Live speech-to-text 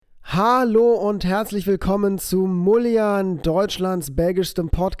Hallo und herzlich willkommen zu Mullian, Deutschlands belgischstem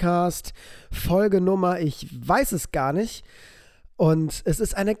Podcast. Folgenummer, ich weiß es gar nicht. Und es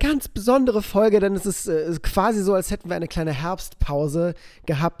ist eine ganz besondere Folge, denn es ist quasi so, als hätten wir eine kleine Herbstpause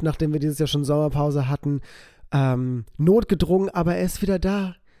gehabt, nachdem wir dieses Jahr schon Sommerpause hatten. Notgedrungen, aber er ist wieder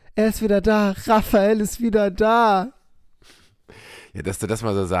da. Er ist wieder da. Raphael ist wieder da. Ja, dass du das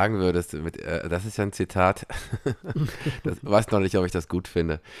mal so sagen würdest, das ist ja ein Zitat. Das weiß noch nicht, ob ich das gut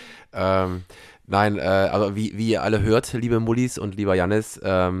finde. Nein, aber wie ihr alle hört, liebe Mullis und lieber Jannis,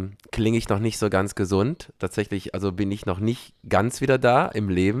 klinge ich noch nicht so ganz gesund. Tatsächlich, also bin ich noch nicht ganz wieder da im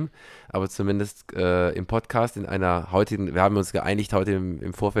Leben, aber zumindest im Podcast in einer heutigen, wir haben uns geeinigt heute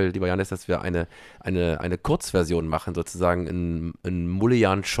im Vorfeld, lieber Jannis, dass wir eine Kurzversion machen, sozusagen ein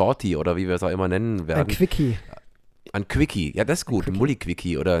Mullian Shorty oder wie wir es auch immer nennen werden. Ein Quickie. Ein Quickie, ja, das ist gut, ein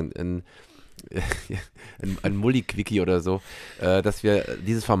Mulli-Quickie oder ein Mulli-Quickie oder so, dass wir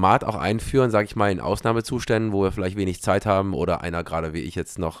dieses Format auch einführen, sage ich mal, in Ausnahmezuständen, wo wir vielleicht wenig Zeit haben oder einer gerade wie ich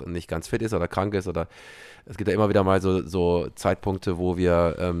jetzt noch nicht ganz fit ist oder krank ist oder es gibt ja immer wieder mal so Zeitpunkte, wo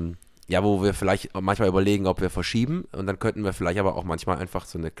wir vielleicht manchmal überlegen, ob wir verschieben und dann könnten wir vielleicht aber auch manchmal einfach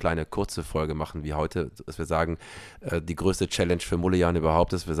so eine kleine kurze Folge machen wie heute, dass wir sagen, die größte Challenge für Mullian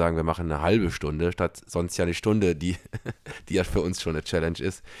überhaupt ist, wir sagen, wir machen eine halbe Stunde statt sonst ja eine Stunde, die ja für uns schon eine Challenge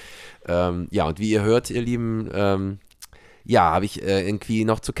ist. Ja, und wie ihr hört, ihr Lieben, habe ich irgendwie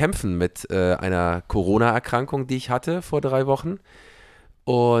noch zu kämpfen mit einer Corona-Erkrankung, die ich hatte vor 3 Wochen.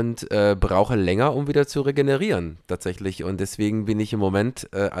 Und brauche länger, um wieder zu regenerieren, tatsächlich. Und deswegen bin ich im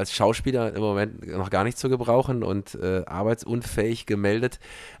Moment als Schauspieler im Moment noch gar nicht zu gebrauchen und arbeitsunfähig gemeldet.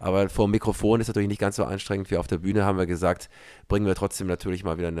 Aber vor dem Mikrofon ist natürlich nicht ganz so anstrengend wie auf der Bühne, haben wir gesagt, bringen wir trotzdem natürlich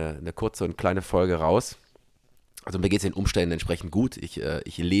mal wieder eine kurze und kleine Folge raus. Also mir geht es den Umständen entsprechend gut.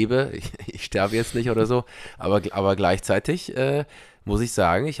 Ich lebe, ich sterbe jetzt nicht oder so, aber gleichzeitig muss ich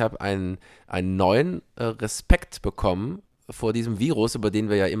sagen, ich habe einen neuen Respekt bekommen vor diesem Virus, über den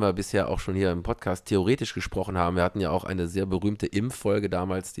wir ja immer bisher auch schon hier im Podcast theoretisch gesprochen haben. Wir hatten ja auch eine sehr berühmte Impffolge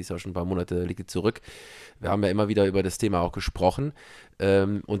damals, die ist ja schon ein paar Monate liegt zurück. Wir haben ja immer wieder über das Thema auch gesprochen.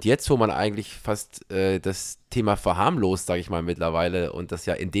 Und jetzt, wo man eigentlich fast das Thema verharmlost, sage ich mal mittlerweile, und das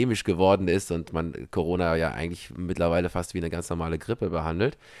ja endemisch geworden ist und man Corona ja eigentlich mittlerweile fast wie eine ganz normale Grippe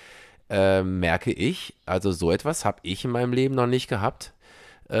behandelt, merke ich, also so etwas habe ich in meinem Leben noch nicht gehabt.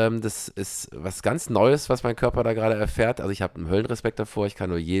 Das ist was ganz Neues, was mein Körper da gerade erfährt. Also ich habe einen Höllenrespekt davor. Ich kann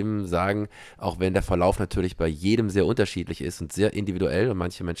nur jedem sagen, auch wenn der Verlauf natürlich bei jedem sehr unterschiedlich ist und sehr individuell und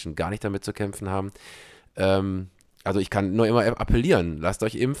manche Menschen gar nicht damit zu kämpfen haben. Also ich kann nur immer appellieren, lasst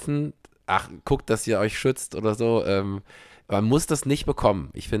euch impfen. Ach, guckt, dass ihr euch schützt oder so. Man muss das nicht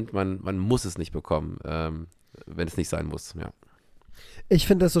bekommen. Ich finde, man muss es nicht bekommen, wenn es nicht sein muss, ja. Ich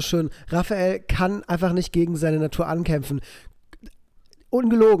finde das so schön. Raphael kann einfach nicht gegen seine Natur ankämpfen.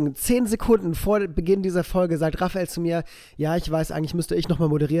 Ungelogen, 10 Sekunden vor Beginn dieser Folge sagt Raphael zu mir, ja, ich weiß, eigentlich müsste ich nochmal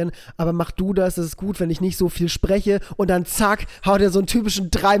moderieren, aber mach du das ist gut, wenn ich nicht so viel spreche und dann zack, haut er so einen typischen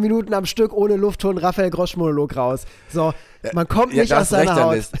 3 Minuten am Stück ohne Luft holen Raphael Grosch-Monolog raus. So, man kommt nicht aus seiner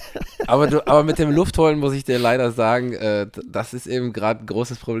Haut. Aber mit dem Luftholen muss ich dir leider sagen, das ist eben gerade ein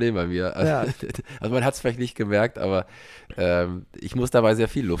großes Problem bei mir. Ja. Also man hat es vielleicht nicht gemerkt, aber ich muss dabei sehr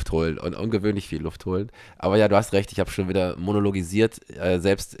viel Luft holen und ungewöhnlich viel Luft holen. Aber ja, du hast recht, ich habe schon wieder monologisiert,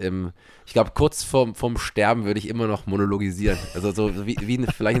 selbst ich glaube, kurz vorm Sterben würde ich immer noch monologisieren. Also so wie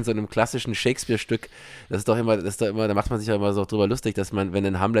vielleicht in so einem klassischen Shakespeare-Stück, das ist doch immer, da macht man sich ja immer so drüber lustig, dass man, wenn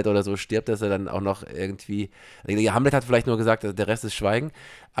ein Hamlet oder so stirbt, dass er dann auch noch irgendwie, Hamlet hat vielleicht nur gesagt, der Rest ist Schweigen,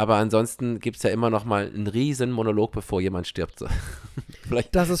 aber ansonsten gibt es ja immer noch mal einen riesen Monolog, bevor jemand stirbt.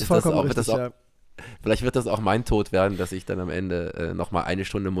 Vielleicht das ist vollkommen richtig, ja. Vielleicht wird das auch mein Tod werden, dass ich dann am Ende nochmal 1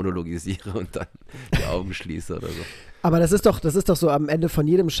 Stunde monologisiere und dann die Augen schließe oder so. Aber das ist doch so, am Ende von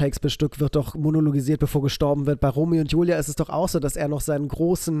jedem Shakespeare-Stück wird doch monologisiert, bevor gestorben wird. Bei Romeo und Julia ist es doch auch so, dass er noch seinen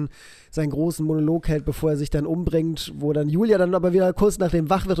großen Monolog hält, bevor er sich dann umbringt, wo dann Julia dann aber wieder kurz nachdem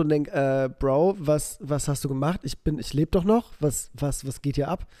wach wird und denkt, Bro, was hast du gemacht? Ich lebe doch noch. Was geht hier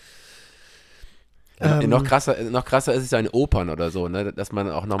ab? Noch krasser ist es ja in Opern oder so, ne? Dass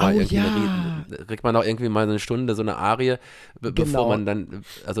man auch nochmal kriegt man auch irgendwie mal so eine Stunde, so eine Arie, bevor man dann,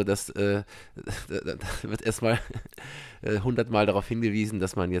 also das wird erstmal 100-mal darauf hingewiesen,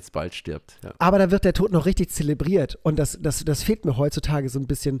 dass man jetzt bald stirbt. Ja. Aber da wird der Tod noch richtig zelebriert und das fehlt mir heutzutage so ein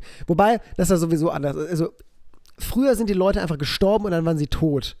bisschen. Wobei, das ist ja sowieso anders. Also früher sind die Leute einfach gestorben und dann waren sie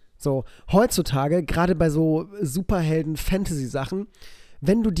tot. So, heutzutage, gerade bei so Superhelden-Fantasy-Sachen,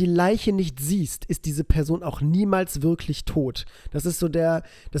 wenn du die Leiche nicht siehst, ist diese Person auch niemals wirklich tot. Das ist so eine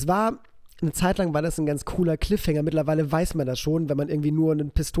Zeit lang war das ein ganz cooler Cliffhanger. Mittlerweile weiß man das schon. Wenn man irgendwie nur einen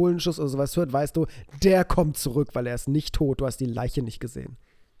Pistolenschuss oder sowas hört, weißt du, der kommt zurück, weil er ist nicht tot. Du hast die Leiche nicht gesehen.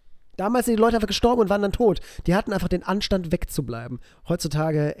 Damals sind die Leute einfach gestorben und waren dann tot. Die hatten einfach den Anstand, wegzubleiben.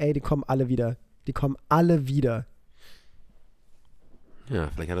 Heutzutage, ey, die kommen alle wieder. Die kommen alle wieder. Ja,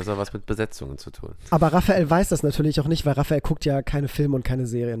 vielleicht hat das auch was mit Besetzungen zu tun. Aber Raphael weiß das natürlich auch nicht, weil Raphael guckt ja keine Filme und keine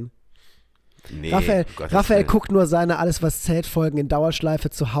Serien. Nee, Raphael guckt nur seine Alles, was zählt Folgen in Dauerschleife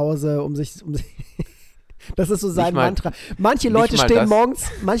zu Hause, um sich das ist so sein Mantra. Manche Leute stehen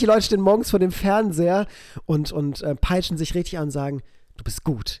morgens vor dem Fernseher und peitschen sich richtig an und sagen, du bist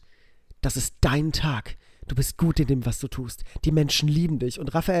gut. Das ist dein Tag. Du bist gut in dem, was du tust. Die Menschen lieben dich.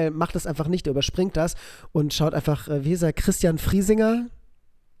 Und Raphael macht das einfach nicht, er überspringt das und schaut einfach, wie ist er, Christian Friesinger?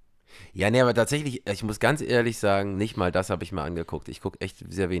 Ja, nee, aber tatsächlich, ich muss ganz ehrlich sagen, nicht mal das habe ich mir angeguckt. Ich gucke echt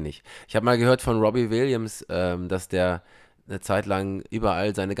sehr wenig. Ich habe mal gehört von Robbie Williams, dass der eine Zeit lang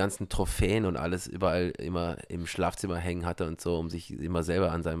überall seine ganzen Trophäen und alles überall immer im Schlafzimmer hängen hatte und so, um sich immer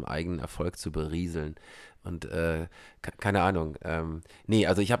selber an seinem eigenen Erfolg zu berieseln. Und keine Ahnung. Nee,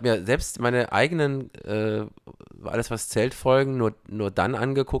 also ich habe mir selbst meine eigenen Alles, was zählt Folgen nur dann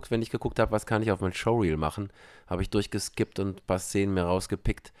angeguckt, wenn ich geguckt habe, was kann ich auf mein Showreel machen. Habe ich durchgeskippt und ein paar Szenen mir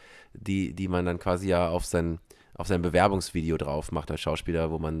rausgepickt, die man dann quasi ja auf sein Bewerbungsvideo drauf macht als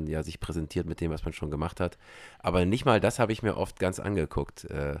Schauspieler, wo man ja sich präsentiert mit dem, was man schon gemacht hat. Aber nicht mal das habe ich mir oft ganz angeguckt,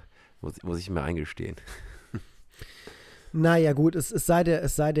 muss ich mir eingestehen. Naja, gut, es sei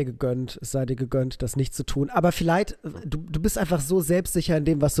dir gegönnt, das nicht zu tun. Aber vielleicht, du bist einfach so selbstsicher in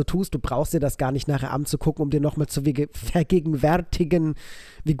dem, was du tust, du brauchst dir das gar nicht nachher anzugucken, um dir nochmal zu vergegenwärtigen,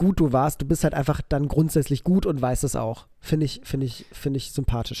 wie gut du warst. Du bist halt einfach dann grundsätzlich gut und weißt es auch. Finde ich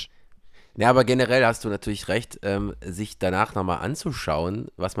sympathisch. Ja, aber generell hast du natürlich recht, sich danach nochmal anzuschauen,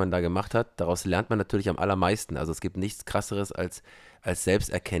 was man da gemacht hat. Daraus lernt man natürlich am allermeisten. Also es gibt nichts Krasseres als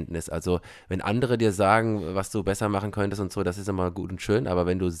Selbsterkenntnis. Also wenn andere dir sagen, was du besser machen könntest und so, das ist immer gut und schön. Aber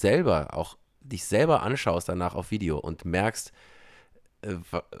wenn du selber auch dich selber anschaust danach auf Video und merkst,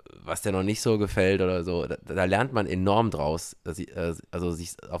 was dir noch nicht so gefällt oder so, da lernt man enorm draus. Also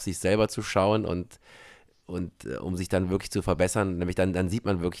auf sich selber zu schauen und um sich dann wirklich zu verbessern, nämlich dann sieht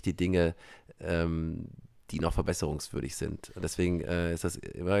man wirklich die Dinge, die noch verbesserungswürdig sind. Und deswegen ist das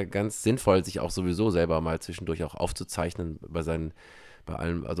immer ganz sinnvoll, sich auch sowieso selber mal zwischendurch auch aufzuzeichnen bei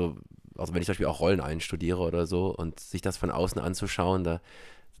allem, also wenn ich zum Beispiel auch Rollen einstudiere oder so und sich das von außen anzuschauen,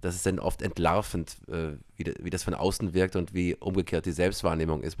 das ist dann oft entlarvend, wie das von außen wirkt und wie umgekehrt die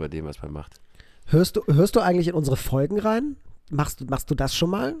Selbstwahrnehmung ist bei dem, was man macht. Hörst du eigentlich in unsere Folgen rein? Machst du das schon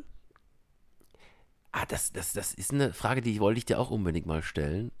mal? Das ist eine Frage, die wollte ich dir auch unbedingt mal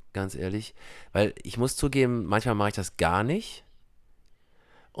stellen, ganz ehrlich. Weil ich muss zugeben, manchmal mache ich das gar nicht.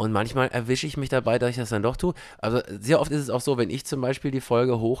 Und manchmal erwische ich mich dabei, dass ich das dann doch tue. Also sehr oft ist es auch so, wenn ich zum Beispiel die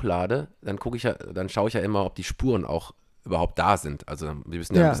Folge hochlade, dann schaue ich ja immer, ob die Spuren auch überhaupt da sind. Also die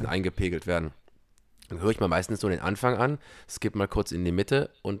müssen ja ein bisschen eingepegelt werden. Dann höre ich mal meistens so den Anfang an, skippe mal kurz in die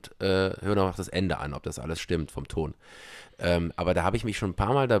Mitte und höre noch das Ende an, ob das alles stimmt vom Ton. Aber da habe ich mich schon ein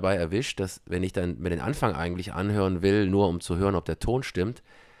paar Mal dabei erwischt, dass wenn ich dann mir den Anfang eigentlich anhören will, nur um zu hören, ob der Ton stimmt,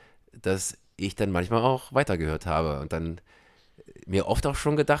 dass ich dann manchmal auch weitergehört habe und dann mir oft auch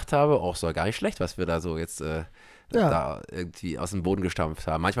schon gedacht habe, es war gar nicht schlecht, was wir da so jetzt da irgendwie aus dem Boden gestampft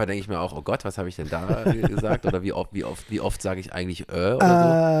haben. Manchmal denke ich mir auch, oh Gott, was habe ich denn da gesagt? Oder wie oft sage ich eigentlich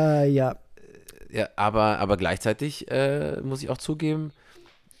oder so? Ja. Ja, aber gleichzeitig muss ich auch zugeben,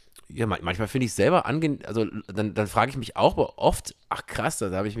 ja, manchmal finde ich es selber angenehm, also dann frage ich mich auch oft, ach krass,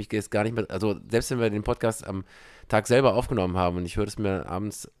 da habe ich mich jetzt gar nicht mehr, also selbst wenn wir den Podcast am Tag selber aufgenommen haben und ich höre es mir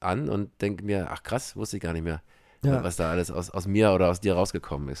abends an und denke mir, ach krass, wusste ich gar nicht mehr, was da alles aus mir oder aus dir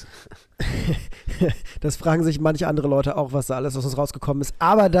rausgekommen ist. Das fragen sich manche andere Leute auch, was da alles aus uns rausgekommen ist,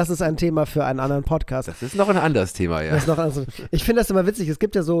 aber das ist ein Thema für einen anderen Podcast. Das ist noch ein anderes Thema, ja. Ich finde das immer witzig, es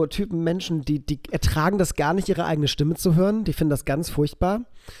gibt ja so Typen Menschen, die ertragen das gar nicht, ihre eigene Stimme zu hören, die finden das ganz furchtbar.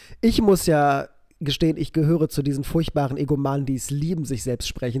 Ich muss ja gestehen, ich gehöre zu diesen furchtbaren Egomanen, die es lieben, sich selbst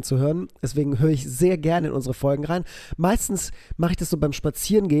sprechen zu hören. Deswegen höre ich sehr gerne in unsere Folgen rein. Meistens mache ich das so beim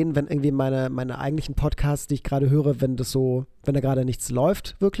Spazierengehen, wenn irgendwie meine eigentlichen Podcasts, die ich gerade höre, wenn da gerade nichts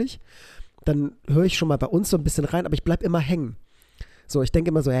läuft, wirklich, dann höre ich schon mal bei uns so ein bisschen rein, aber ich bleibe immer hängen. So, ich denke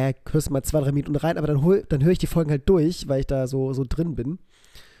immer so, hörst mal 2-3 Minuten rein, aber dann höre ich die Folgen halt durch, weil ich da so drin bin.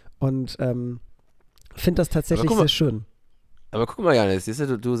 Und finde das tatsächlich sehr schön. Aber guck mal, Janis,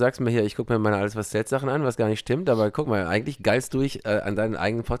 du sagst mir hier, ich gucke mir meine Alles, was zählt Sachen an, was gar nicht stimmt, aber guck mal, eigentlich geilst du dich an deinen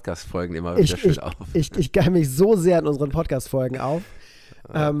eigenen Podcast-Folgen immer wieder schön auf. Ich geil mich so sehr an unseren Podcast-Folgen auf.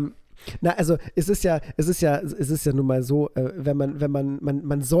 Also es ist ja nun mal so, wenn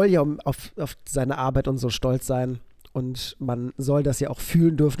man soll ja auf seine Arbeit und so stolz sein und man soll das ja auch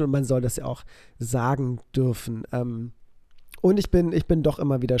fühlen dürfen und man soll das ja auch sagen dürfen. Und ich bin doch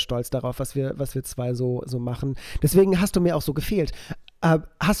immer wieder stolz darauf, was wir zwei so machen. Deswegen hast du mir auch so gefehlt.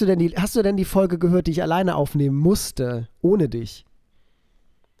 Hast du denn die Folge gehört, die ich alleine aufnehmen musste, ohne dich?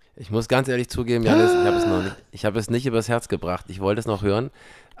 Ich muss ganz ehrlich zugeben, Janis, ich habe es nicht übers Herz gebracht. Ich wollte es noch hören,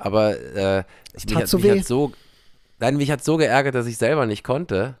 aber mich hat so geärgert, dass ich selber nicht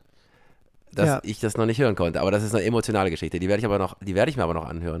konnte, dass ich das noch nicht hören konnte. Aber das ist eine emotionale Geschichte, die werde ich mir aber noch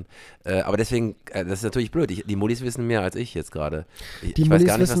anhören. Aber deswegen, das ist natürlich blöd. Die Mullis wissen mehr als ich jetzt gerade. Die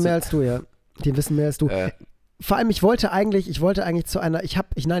Mullis wissen mehr als du, ja. Die wissen mehr als du. Vor allem, ich wollte eigentlich zu einer, ich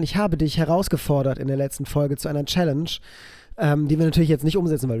habe dich herausgefordert in der letzten Folge zu einer Challenge, die wir natürlich jetzt nicht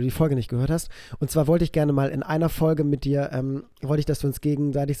umsetzen, weil du die Folge nicht gehört hast. Und zwar wollte ich gerne mal in einer Folge mit dir, dass wir uns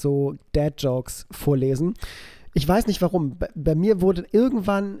gegenseitig so Dad-Jokes vorlesen. Ich weiß nicht warum. Bei mir wurde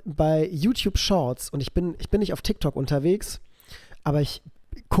irgendwann bei YouTube Shorts, und ich bin nicht auf TikTok unterwegs, aber ich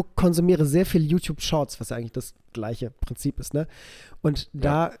konsumiere sehr viel YouTube Shorts, was ja eigentlich das gleiche Prinzip ist, ne? Und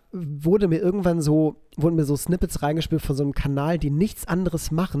da wurden mir so Snippets reingespielt von so einem Kanal, die nichts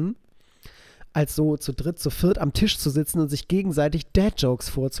anderes machen, als so zu dritt, zu viert am Tisch zu sitzen und sich gegenseitig Dad-Jokes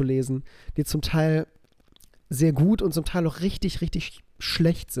vorzulesen, die zum Teil sehr gut und zum Teil auch richtig, richtig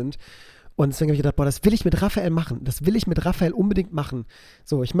schlecht sind. Und deswegen habe ich gedacht, das will ich mit Raphael machen. Das will ich mit Raphael unbedingt machen.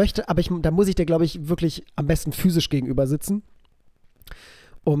 So, da muss ich dir, glaube ich, wirklich am besten physisch gegenüber sitzen,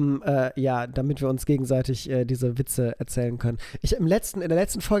 damit wir uns gegenseitig diese Witze erzählen können. In der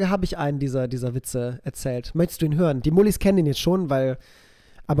letzten Folge habe ich einen dieser Witze erzählt. Möchtest du ihn hören? Die Mullis kennen ihn jetzt schon,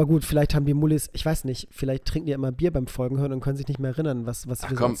 aber gut, vielleicht haben die Mullis, ich weiß nicht, vielleicht trinken die immer Bier beim Folgenhören und können sich nicht mehr erinnern, was wir so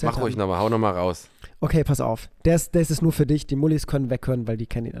erzählt haben. Mach ruhig nochmal, hau nochmal raus. Okay, pass auf. Der ist nur für dich. Die Mullis können weghören, weil die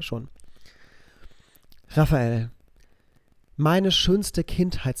kennen ihn ja schon. Raphael, meine schönste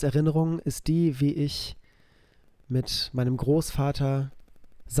Kindheitserinnerung ist die, wie ich mit meinem Großvater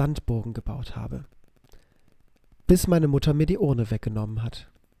Sandburgen gebaut habe. Bis meine Mutter mir die Urne weggenommen hat.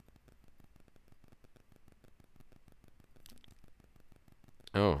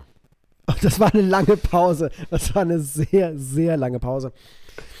 Oh. Das war eine lange Pause. Das war eine sehr, sehr lange Pause.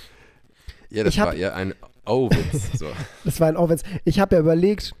 Ja, das war ja ein O-Witz. So. Das war ein O-Witz. Ich habe ja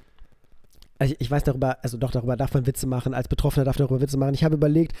überlegt, ich weiß darüber darf man Witze machen, als Betroffener darf man darüber Witze machen. Ich habe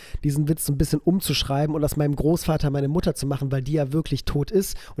überlegt, diesen Witz so ein bisschen umzuschreiben und aus meinem Großvater meine Mutter zu machen, weil die ja wirklich tot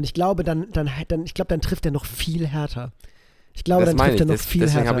ist. Und ich glaube, dann trifft er noch viel härter. Ich glaube, dann trifft er noch viel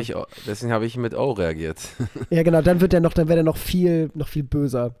härter. Deswegen habe ich mit O reagiert. Ja, genau, dann wird er noch viel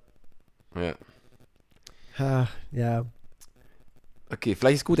böser. Ja. Ja. Okay,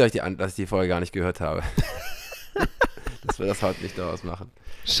 vielleicht ist gut, dass ich die Folge gar nicht gehört habe. Dass wir das heute nicht daraus machen.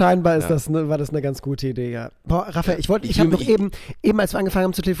 Scheinbar war das eine ganz gute Idee, ja. Boah, Raphael, ich habe noch eben, als wir angefangen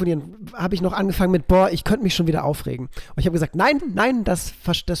haben zu telefonieren, habe ich noch angefangen mit, ich könnte mich schon wieder aufregen. Und ich habe gesagt, nein, das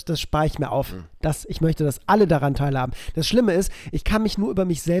spare ich mir auf. Ich möchte, dass alle daran teilhaben. Das Schlimme ist, ich kann mich nur über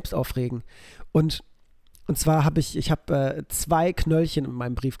mich selbst aufregen. Und zwar habe ich 2 Knöllchen in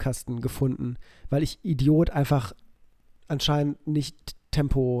meinem Briefkasten gefunden, weil ich Idiot einfach anscheinend nicht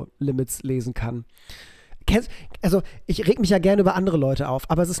Tempolimits lesen kann. Also, ich reg mich ja gerne über andere Leute auf,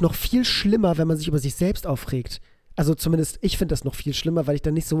 aber es ist noch viel schlimmer, wenn man sich über sich selbst aufregt. Also zumindest, ich finde das noch viel schlimmer, weil ich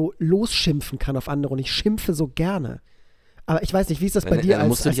dann nicht so losschimpfen kann auf andere und ich schimpfe so gerne. Aber ich weiß nicht, wie ist das bei dir? Dann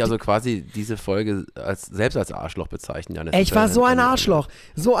musst du dich also quasi diese Folge selbst als Arschloch bezeichnen. Ja, ich war so ein Arschloch.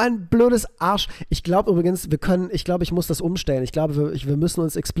 So ein blödes Arsch. Ich glaube übrigens, ich muss das umstellen. Ich glaube, wir müssen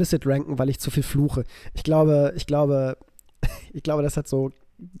uns explicit ranken, weil ich zu viel fluche. Ich glaube, das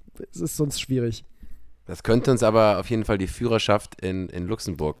es ist sonst schwierig. Das könnte uns aber auf jeden Fall die Führerschaft in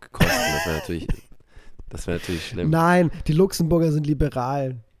Luxemburg kosten. Das wäre natürlich schlimm. Nein, die Luxemburger sind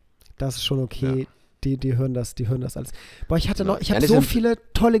liberal. Das ist schon okay. Ja. Die hören das alles. Boah, ich habe so viele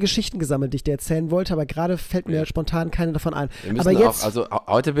tolle Geschichten gesammelt, die ich dir erzählen wollte, aber gerade fällt mir spontan keine davon ein. Aber jetzt,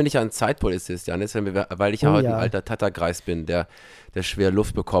 heute bin ich ja ein Zeitpolizist, Janis, weil ich heute ein alter Tattergreis bin, der schwer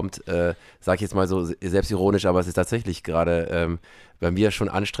Luft bekommt, sage ich jetzt mal so selbstironisch, aber es ist tatsächlich gerade bei mir schon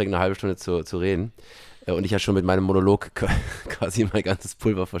anstrengend, eine halbe Stunde zu reden. Und ich ja schon mit meinem Monolog quasi mein ganzes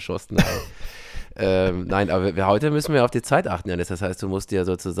Pulver verschossen habe. Nein, aber heute müssen wir auf die Zeit achten, Janis. Das heißt, du musst dir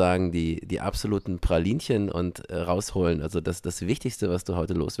sozusagen die absoluten Pralinchen rausholen. Also das Wichtigste, was du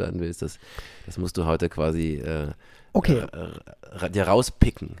heute loswerden willst, das musst du heute quasi dir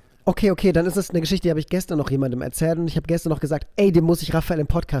rauspicken. Okay, dann ist es eine Geschichte, die habe ich gestern noch jemandem erzählt und ich habe gestern noch gesagt, dem muss ich Raphael im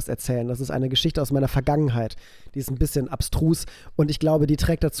Podcast erzählen. Das ist eine Geschichte aus meiner Vergangenheit. Die ist ein bisschen abstrus und ich glaube, die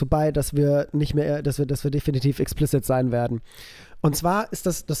trägt dazu bei, dass wir nicht mehr, dass wir definitiv explicit sein werden. Und zwar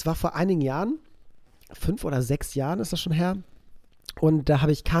das war vor einigen Jahren, 5 oder 6 Jahren ist das schon her. Und da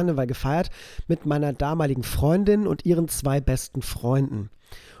habe ich Karneval gefeiert mit meiner damaligen Freundin und ihren 2 besten Freunden.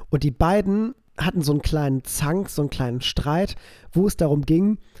 Und die beiden hatten so einen kleinen Zank, so einen kleinen Streit, wo es darum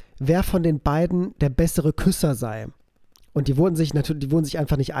ging, wer von den beiden der bessere Küsser sei. Und die wurden sich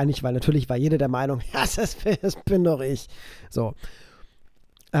einfach nicht einig, weil natürlich war jeder der Meinung, ja, das bin doch ich. So.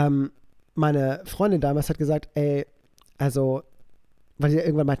 Meine Freundin damals hat gesagt, ey, also, weil die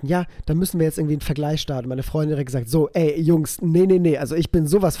irgendwann meinten, ja, da müssen wir jetzt irgendwie einen Vergleich starten. Meine Freundin hat gesagt, so, ey, Jungs, nee, also ich bin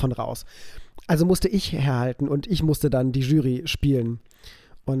sowas von raus. Also musste ich herhalten und ich musste dann die Jury spielen.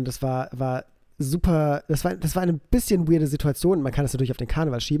 Und das war super, das war eine bisschen weirde Situation. Man kann das natürlich auf den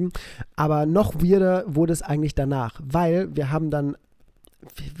Karneval schieben, aber noch weirder wurde es eigentlich danach, weil wir haben dann,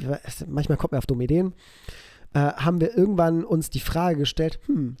 manchmal kommt man auf dumme Ideen, haben wir irgendwann uns die Frage gestellt,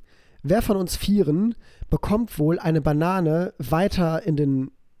 wer von uns Vieren bekommt wohl eine Banane weiter in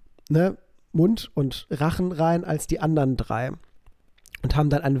den Mund und Rachen rein als die anderen 3 und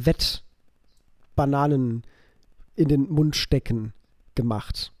haben dann ein Wettbananen in den Mund stecken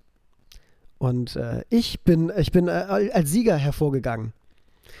gemacht. Und ich bin als Sieger hervorgegangen.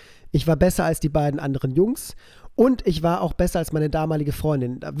 Ich war besser als die beiden anderen Jungs und ich war auch besser als meine damalige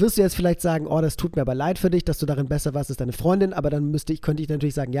Freundin. Da wirst du jetzt vielleicht sagen, oh, das tut mir aber leid für dich, dass du darin besser warst als deine Freundin, aber dann könnte ich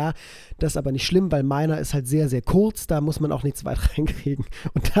natürlich sagen, ja, das ist aber nicht schlimm, weil meiner ist halt sehr, sehr kurz, da muss man auch nichts weit reinkriegen.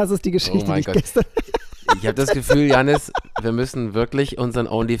 Und das ist die Geschichte, die ich gestern... Ich habe das Gefühl, Janis, wir müssen wirklich unseren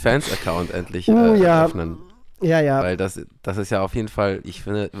OnlyFans-Account endlich öffnen. Ja. Weil das ist ja auf jeden Fall, ich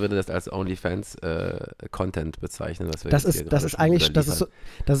würde das als OnlyFans-Content bezeichnen. Das ist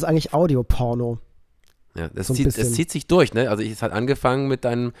eigentlich Audioporno. Ja, das so zieht sich durch, ne? Also es hat angefangen mit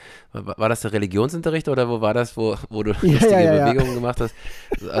deinem, war das der Religionsunterricht oder wo war das, wo du lustige Bewegungen gemacht hast?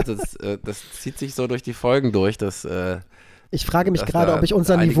 Also das zieht sich so durch die Folgen durch, dass ich frage mich gerade, ob ich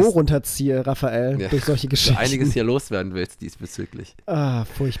unser Niveau runterziehe, Raphael, durch solche Geschichten. Einiges hier loswerden willst diesbezüglich. Ah,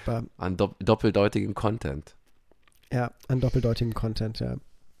 furchtbar. An doppeldeutigem Content. Ja, an doppeldeutigem Content, ja.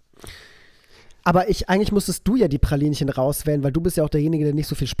 Aber eigentlich musstest du ja die Pralinchen rauswählen, weil du bist ja auch derjenige, der nicht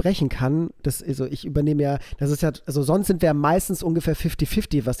so viel sprechen kann. Ich übernehme ja, das ist ja, also sonst sind wir ja meistens ungefähr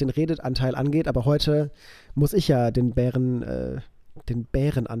 50-50, was den Redeanteil angeht, aber heute muss ich ja den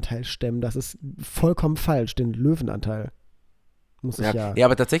Bärenanteil stemmen. Das ist vollkommen falsch, den Löwenanteil. Muss ich ja. Ja,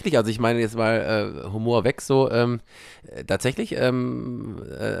 aber tatsächlich, also ich meine jetzt mal Humor weg, so tatsächlich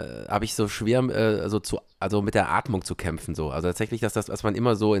habe ich so schwer also mit der Atmung zu kämpfen, so. Also tatsächlich, dass das, was man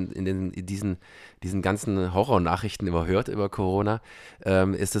immer so in diesen ganzen Horrornachrichten immer hört über Corona,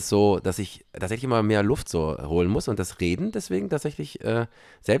 ist es so, dass ich tatsächlich immer mehr Luft so holen muss und das Reden deswegen tatsächlich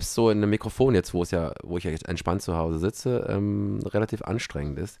selbst so in einem Mikrofon jetzt, wo ich ja jetzt entspannt zu Hause sitze, relativ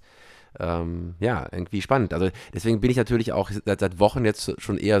anstrengend ist. Ja, irgendwie spannend. Also deswegen bin ich natürlich auch seit Wochen jetzt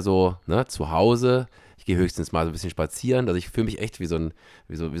schon eher so zu Hause. Ich gehe höchstens mal so ein bisschen spazieren. Also ich fühle mich echt wie so ein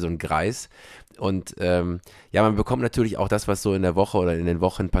Greis. Und ja, man bekommt natürlich auch das, was so in der Woche oder in den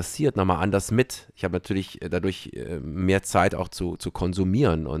Wochen passiert, nochmal anders mit. Ich habe natürlich dadurch mehr Zeit auch zu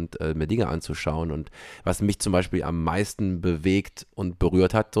konsumieren und mir Dinge anzuschauen. Und was mich zum Beispiel am meisten bewegt und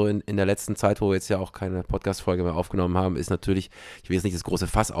berührt hat, so in der letzten Zeit, wo wir jetzt ja auch keine Podcast-Folge mehr aufgenommen haben, ist natürlich, ich will jetzt nicht das große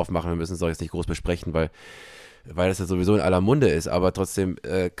Fass aufmachen, wir müssen es auch jetzt nicht groß besprechen, weil das ja sowieso in aller Munde ist, aber trotzdem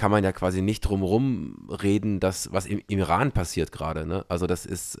kann man ja quasi nicht drumherum reden, was im Iran passiert gerade, ne? Also das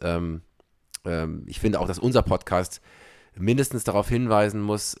ist, ich finde auch, dass unser Podcast mindestens darauf hinweisen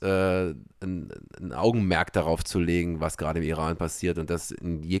muss, ein Augenmerk darauf zu legen, was gerade im Iran passiert und das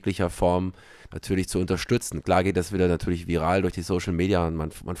in jeglicher Form natürlich zu unterstützen. Klar geht das wieder natürlich viral durch die Social Media und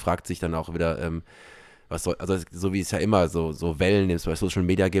man fragt sich dann auch wieder, also so wie es ja immer so Wellen es bei Social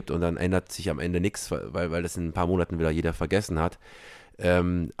Media gibt und dann ändert sich am Ende nichts, weil das in ein paar Monaten wieder jeder vergessen hat.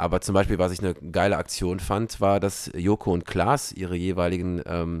 Aber zum Beispiel, was ich eine geile Aktion fand, war, dass Joko und Klaas ihre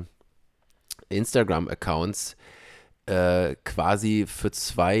jeweiligen Instagram-Accounts quasi für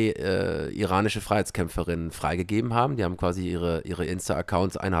 2 iranische Freiheitskämpferinnen freigegeben haben. Die haben quasi ihre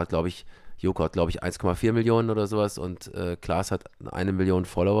Insta-Accounts, Joko hat, glaube ich, 1,4 Millionen oder sowas und Klaas hat 1 Million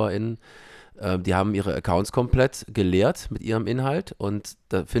FollowerInnen. Die haben ihre Accounts komplett geleert mit ihrem Inhalt und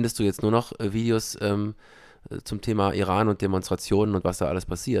da findest du jetzt nur noch Videos zum Thema Iran und Demonstrationen und was da alles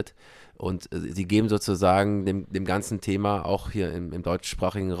passiert. Und sie geben sozusagen dem ganzen Thema auch hier im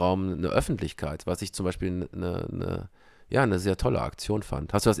deutschsprachigen Raum eine Öffentlichkeit, was ich zum Beispiel eine sehr tolle Aktion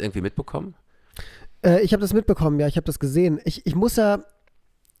fand. Hast du das irgendwie mitbekommen? Ich habe das mitbekommen, ja, ich habe das gesehen. Ich muss ja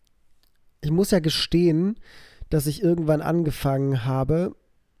gestehen, dass ich irgendwann angefangen habe,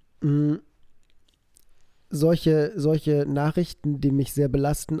 solche Nachrichten, die mich sehr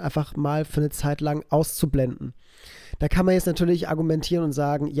belasten, einfach mal für eine Zeit lang auszublenden. Da kann man jetzt natürlich argumentieren und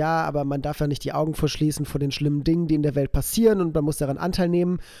sagen, ja, aber man darf ja nicht die Augen verschließen vor den schlimmen Dingen, die in der Welt passieren und man muss daran Anteil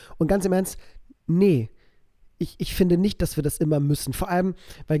nehmen. Und ganz im Ernst, nee, ich finde nicht, dass wir das immer müssen. Vor allem,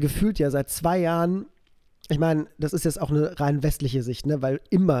 weil gefühlt ja seit 2 Jahren ich meine, das ist jetzt auch eine rein westliche Sicht, ne? Weil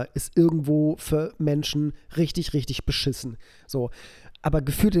immer ist irgendwo für Menschen richtig, richtig beschissen. So. Aber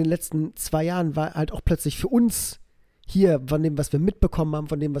gefühlt in den letzten 2 Jahren war halt auch plötzlich für uns hier, von dem, was wir mitbekommen haben,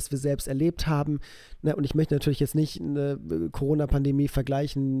 von dem, was wir selbst erlebt haben. Ne? Und ich möchte natürlich jetzt nicht eine Corona-Pandemie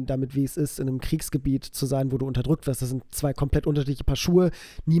vergleichen damit, wie es ist, in einem Kriegsgebiet zu sein, wo du unterdrückt wirst. Das sind 2 komplett unterschiedliche Paar Schuhe.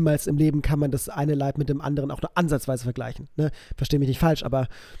 Niemals im Leben kann man das eine Leib mit dem anderen auch nur ansatzweise vergleichen. Ne? Versteh mich nicht falsch, aber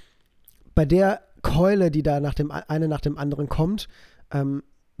bei der Keule, die da eine nach dem anderen kommt,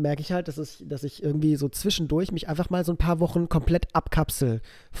 merke ich halt, dass ich irgendwie so zwischendurch mich einfach mal so ein paar Wochen komplett abkapsel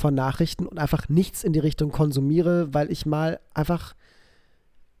von Nachrichten und einfach nichts in die Richtung konsumiere, weil ich mal einfach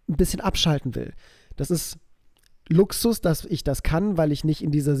ein bisschen abschalten will. Das ist Luxus, dass ich das kann, weil ich nicht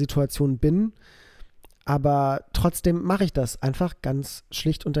in dieser Situation bin. Aber trotzdem mache ich das einfach ganz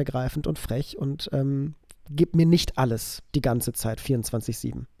schlicht und ergreifend und frech und gebe mir nicht alles die ganze Zeit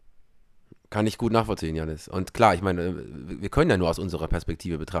 24/7. Kann ich gut nachvollziehen, Janis. Und klar, ich meine, wir können ja nur aus unserer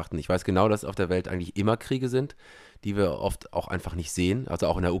Perspektive betrachten. Ich weiß genau, dass auf der Welt eigentlich immer Kriege sind, die wir oft auch einfach nicht sehen. Also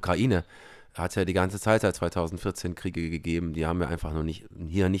auch in der Ukraine hat es ja die ganze Zeit seit 2014 Kriege gegeben, die haben wir einfach noch nicht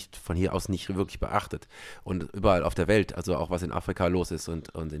von hier aus nicht wirklich beachtet. Und überall auf der Welt, also auch was in Afrika los ist und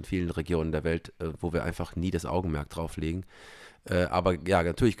in vielen Regionen der Welt, wo wir einfach nie das Augenmerk drauf legen. Aber ja,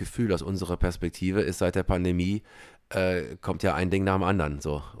 natürlich Gefühl aus unserer Perspektive ist seit der Pandemie kommt ja ein Ding nach dem anderen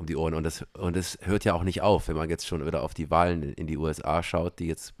so um die Ohren und es hört ja auch nicht auf, wenn man jetzt schon wieder auf die Wahlen in die USA schaut, die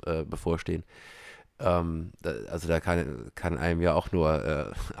jetzt bevorstehen. Also da kann einem ja auch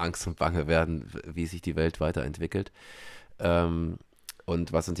nur Angst und Bange werden, wie sich die Welt weiterentwickelt.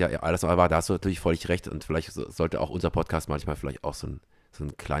 Und was uns ja alles noch erwartet, da hast du natürlich völlig recht und vielleicht sollte auch unser Podcast manchmal vielleicht auch so ein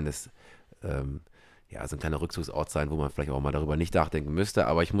kleines so ein kleiner Rückzugsort sein, wo man vielleicht auch mal darüber nicht nachdenken müsste.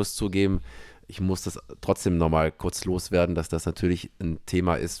 Aber ich muss zugeben, ich muss das trotzdem nochmal kurz loswerden, dass das natürlich ein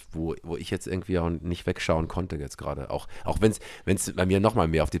Thema ist, wo ich jetzt irgendwie auch nicht wegschauen konnte jetzt gerade. Auch wenn es bei mir nochmal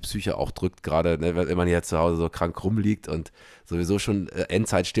mehr auf die Psyche auch drückt gerade, ne, wenn man hier zu Hause so krank rumliegt und sowieso schon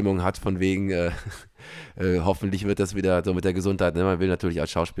Endzeitstimmung hat von wegen, hoffentlich wird das wieder so mit der Gesundheit. Ne? Man will natürlich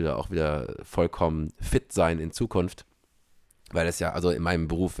als Schauspieler auch wieder vollkommen fit sein in Zukunft. Weil das ja, also in meinem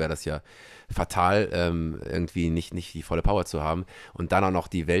Beruf wäre das ja fatal, irgendwie nicht die volle Power zu haben und dann auch noch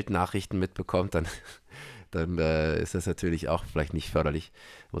die Weltnachrichten mitbekommt, dann ist das natürlich auch vielleicht nicht förderlich.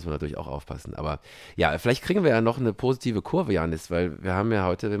 Muss man natürlich auch aufpassen. Aber ja, vielleicht kriegen wir ja noch eine positive Kurve, Janis, weil wir haben ja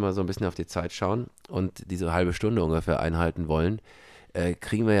heute, wenn wir so ein bisschen auf die Zeit schauen und diese halbe Stunde ungefähr einhalten wollen,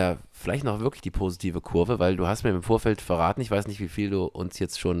 kriegen wir ja vielleicht noch wirklich die positive Kurve, weil du hast mir im Vorfeld verraten, ich weiß nicht, wie viel du uns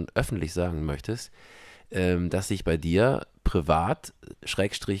jetzt schon öffentlich sagen möchtest, dass sich bei dir privat,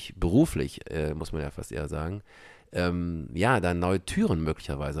 Schrägstrich beruflich, muss man ja fast eher sagen, da neue Türen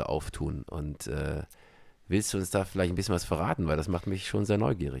möglicherweise auftun. Und willst du uns da vielleicht ein bisschen was verraten? Weil das macht mich schon sehr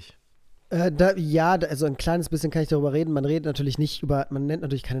neugierig. Also ein kleines bisschen kann ich darüber reden. Man nennt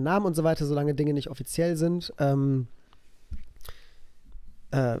natürlich keine Namen und so weiter, solange Dinge nicht offiziell sind.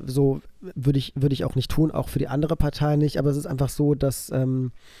 So würde ich auch nicht tun, auch für die andere Partei nicht. Aber es ist einfach so, dass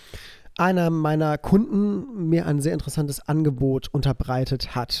einer meiner Kunden mir ein sehr interessantes Angebot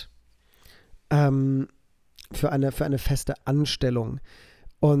unterbreitet hat für eine feste Anstellung.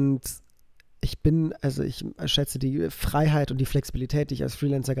 Und ich schätze die Freiheit und die Flexibilität, die ich als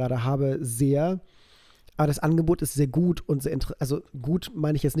Freelancer gerade habe, sehr. Aber das Angebot ist sehr gut und sehr interessant. Also gut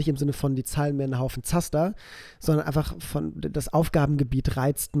meine ich jetzt nicht im Sinne von, die zahlen mir einen Haufen Zaster, sondern einfach das Aufgabengebiet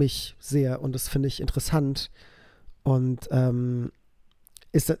reizt mich sehr und das finde ich interessant. Und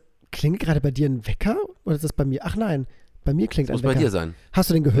klingt gerade bei dir ein Wecker? Oder ist das bei mir? Ach nein, bei mir klingt ein Wecker. Muss bei dir sein. Hast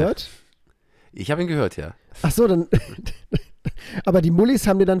du den gehört? Ja. Ich habe ihn gehört, ja. Ach so, dann. Aber die Mullis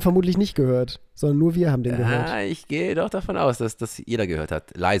haben den dann vermutlich nicht gehört, sondern nur wir haben den gehört. Ja, ich gehe doch davon aus, dass das jeder gehört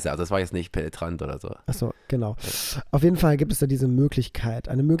hat. Leise, also das war jetzt nicht penetrant oder so. Ach so, genau. Auf jeden Fall gibt es da diese Möglichkeit.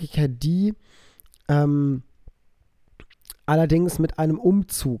 Eine Möglichkeit, die allerdings mit einem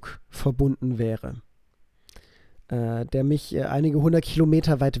Umzug verbunden wäre. Der mich einige 100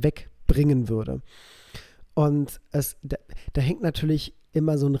 Kilometer weit weg bringen würde. Und da hängt natürlich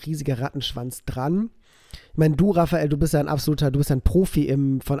immer so ein riesiger Rattenschwanz dran. Ich meine, du, Raphael, du bist ja ein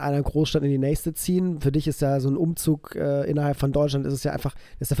Profi von einer Großstadt in die nächste ziehen. Für dich ist ja so ein Umzug innerhalb von Deutschland, ist ja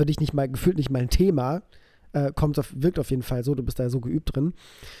für dich gefühlt nicht mal ein Thema. Wirkt auf jeden Fall so, du bist da so geübt drin.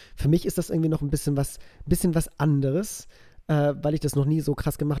 Für mich ist das irgendwie noch ein bisschen was anderes, weil ich das noch nie so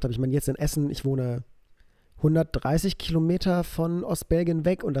krass gemacht habe. Ich meine, jetzt in Essen, ich wohne 130 Kilometer von Ostbelgien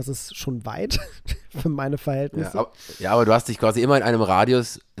weg und das ist schon weit für meine Verhältnisse. Aber du hast dich quasi immer in einem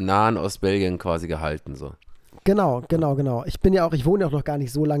Radius nah an Ostbelgien quasi gehalten, so. Genau. Ich wohne ja auch noch gar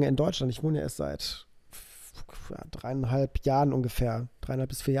nicht so lange in Deutschland. Ich wohne ja erst seit 3,5 Jahren ungefähr, 3,5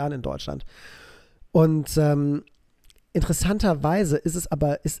 bis 4 Jahren in Deutschland. Und interessanterweise ist es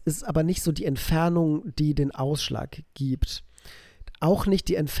aber nicht so die Entfernung, die den Ausschlag gibt. Auch nicht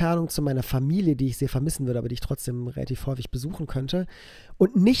die Entfernung zu meiner Familie, die ich sehr vermissen würde, aber die ich trotzdem relativ häufig besuchen könnte.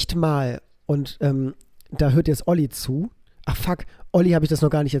 Und nicht mal, und da hört jetzt Olli zu. Ach fuck, Olli habe ich das noch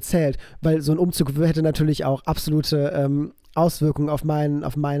gar nicht erzählt, weil so ein Umzug hätte natürlich auch absolute Auswirkungen auf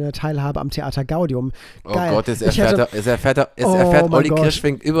meine Teilhabe am Theater Gaudium. Oh Gott, es erfährt Olli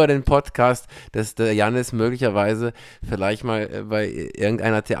Kirschfink über den Podcast, dass der Jannis möglicherweise vielleicht mal bei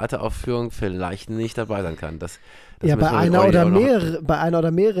irgendeiner Theateraufführung vielleicht nicht dabei sein kann. Das ja, bei einer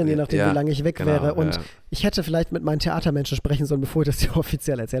oder mehreren, je nachdem, wie lange ich weg wäre. Und ich hätte vielleicht mit meinen Theatermenschen sprechen sollen, bevor ich das hier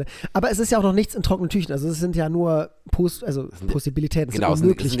offiziell erzähle. Aber es ist ja auch noch nichts in trockenen Tüchern. Also es sind ja nur Possibilitäten. Genau, es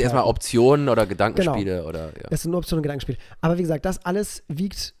sind erstmal Optionen oder Gedankenspiele. Genau. Oder, ja. Es sind nur Optionen und Gedankenspiele. Aber wie gesagt, das alles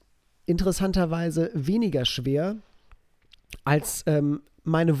wiegt interessanterweise weniger schwer, als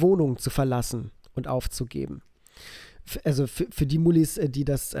meine Wohnung zu verlassen und aufzugeben. Also für die Mullis, die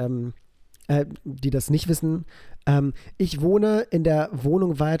das nicht wissen, ich wohne in der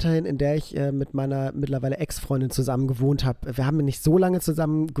Wohnung weiterhin, in der ich mit meiner mittlerweile Ex-Freundin zusammen gewohnt habe. Wir haben nicht so lange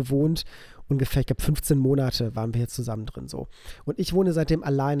zusammen gewohnt, ungefähr, ich glaube 15 Monate waren wir jetzt zusammen drin so. Und ich wohne seitdem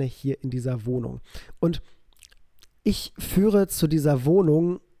alleine hier in dieser Wohnung. Und ich führe zu dieser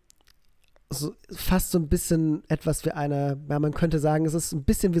Wohnung fast so ein bisschen etwas wie man könnte sagen, es ist ein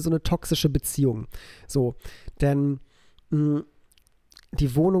bisschen wie so eine toxische Beziehung. So, denn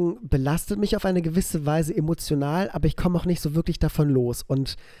die Wohnung belastet mich auf eine gewisse Weise emotional, aber ich komme auch nicht so wirklich davon los.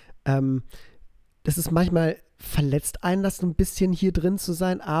 Und das ist manchmal verletzt einen, das so ein bisschen hier drin zu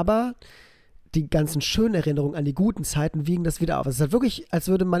sein, aber die ganzen schönen Erinnerungen an die guten Zeiten wiegen das wieder auf. Es ist halt wirklich, als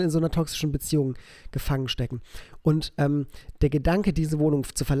würde man in so einer toxischen Beziehung gefangen stecken. Und der Gedanke, diese Wohnung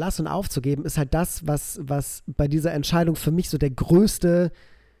zu verlassen und aufzugeben, ist halt das, was bei dieser Entscheidung für mich so der größte,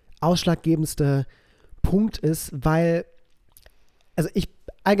 ausschlaggebendste Punkt ist, weil ich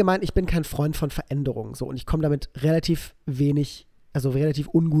bin kein Freund von Veränderungen so und ich komme damit relativ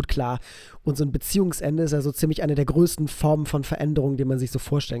ungut klar. Und so ein Beziehungsende ist ja so ziemlich eine der größten Formen von Veränderung, die man sich so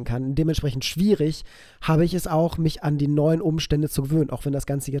vorstellen kann. Dementsprechend schwierig habe ich es auch, mich an die neuen Umstände zu gewöhnen, auch wenn das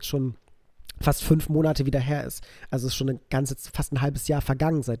Ganze jetzt schon fast 5 Monate wieder her ist. Also es ist schon fast ein halbes Jahr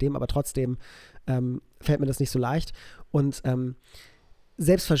vergangen seitdem, aber trotzdem fällt mir das nicht so leicht. Und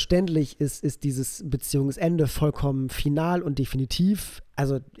selbstverständlich ist dieses Beziehungsende vollkommen final und definitiv.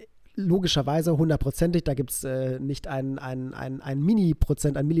 Also logischerweise 100%ig, da gibt es nicht ein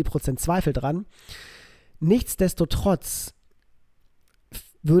Milliprozent Zweifel dran. Nichtsdestotrotz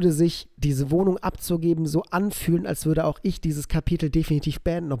würde sich diese Wohnung abzugeben so anfühlen, als würde auch ich dieses Kapitel definitiv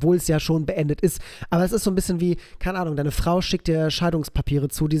beenden, obwohl es ja schon beendet ist. Aber es ist so ein bisschen wie, keine Ahnung, deine Frau schickt dir Scheidungspapiere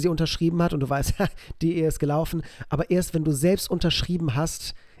zu, die sie unterschrieben hat und du weißt, die Ehe ist gelaufen. Aber erst wenn du selbst unterschrieben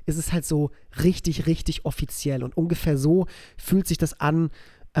hast, ist es halt so richtig, richtig offiziell. Und ungefähr so fühlt sich das an,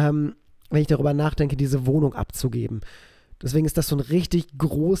 wenn ich darüber nachdenke, diese Wohnung abzugeben. Deswegen ist das so ein richtig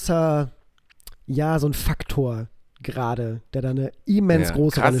großer, so ein Faktor gerade, der da eine immens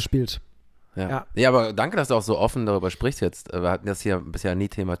große Rolle spielt. Ja, aber danke, dass du auch so offen darüber sprichst jetzt. Wir hatten das hier bisher nie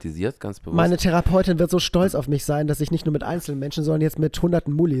thematisiert, ganz bewusst. Meine Therapeutin wird so stolz auf mich sein, dass ich nicht nur mit einzelnen Menschen, sondern jetzt mit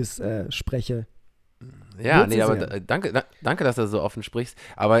hunderten Mullis spreche. Ja, aber danke, dass du so offen sprichst.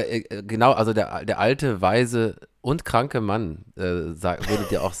 Aber genau, also der alte, weise und kranke Mann würde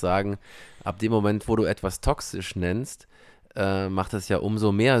dir auch sagen, ab dem Moment, wo du etwas toxisch nennst, macht es ja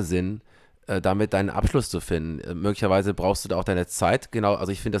umso mehr Sinn, damit deinen Abschluss zu finden. Möglicherweise brauchst du da auch deine Zeit. Genau,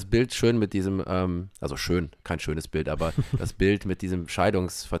 also ich finde das Bild schön mit diesem, also schön, kein schönes Bild, aber das Bild mit diesem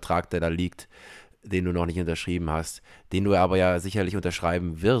Scheidungsvertrag, der da liegt, den du noch nicht unterschrieben hast, den du aber ja sicherlich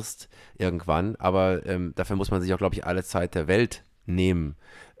unterschreiben wirst irgendwann, aber dafür muss man sich auch, glaube ich, alle Zeit der Welt nehmen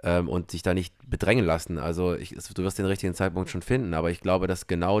und sich da nicht bedrängen lassen. Also du wirst den richtigen Zeitpunkt schon finden, aber ich glaube, dass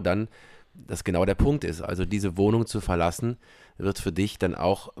genau der Punkt ist. Also diese Wohnung zu verlassen, wird für dich dann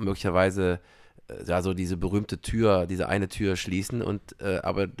auch möglicherweise so diese berühmte Tür, diese eine Tür schließen und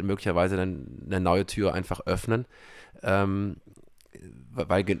aber möglicherweise dann eine neue Tür einfach öffnen.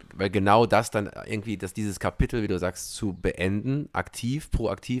 Weil genau das dann irgendwie, dieses Kapitel, wie du sagst, zu beenden,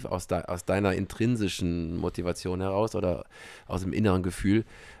 proaktiv aus deiner intrinsischen Motivation heraus oder aus dem inneren Gefühl,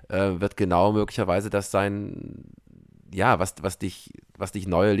 wird genau möglicherweise das sein, ja, was dich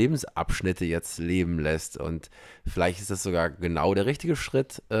neue Lebensabschnitte jetzt leben lässt. Und vielleicht ist das sogar genau der richtige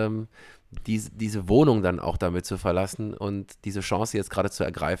Schritt, diese Wohnung dann auch damit zu verlassen und diese Chance jetzt gerade zu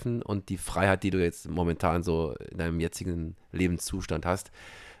ergreifen und die Freiheit, die du jetzt momentan so in deinem jetzigen Lebenszustand hast,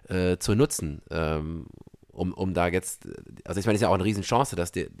 zu nutzen, um da jetzt, also ich meine, es ist ja auch eine Riesenchance,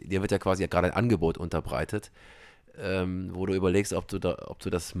 dass dir wird ja quasi gerade ein Angebot unterbreitet, wo du überlegst, ob du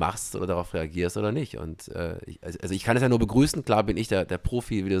das machst oder darauf reagierst oder nicht. Und ich kann es ja nur begrüßen. Klar bin ich der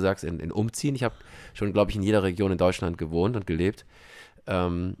Profi, wie du sagst, in Umziehen. Ich habe schon, glaube ich, in jeder Region in Deutschland gewohnt und gelebt.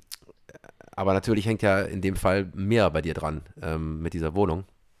 Aber natürlich hängt ja in dem Fall mehr bei dir dran mit dieser Wohnung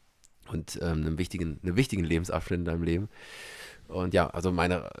und einem wichtigen Lebensabschnitt in deinem Leben. Und ja, also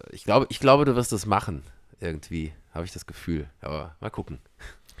ich glaube, du wirst das machen. Irgendwie habe ich das Gefühl. Aber mal gucken.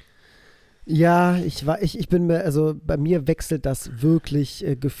 Ja, ich bin mir, also bei mir wechselt das wirklich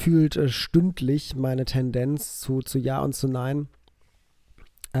gefühlt stündlich, meine Tendenz zu Ja und zu Nein.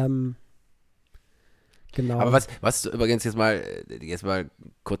 Genau. Aber was übrigens jetzt mal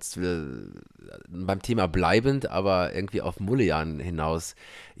kurz beim Thema bleibend, aber irgendwie auf Mulligan hinaus.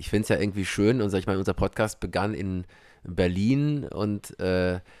 Ich finde es ja irgendwie schön, unser Podcast begann in Berlin und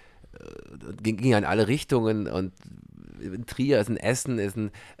ging ja in alle Richtungen und in Trier ist ein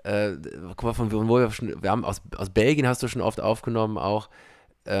Essen, guck mal, von wo wir haben aus Belgien hast du schon oft aufgenommen auch.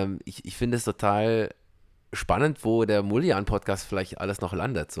 Ich finde es total spannend, wo der Mulligan-Podcast vielleicht alles noch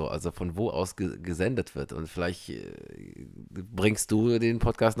landet, so, also von wo aus gesendet wird. Und vielleicht bringst du den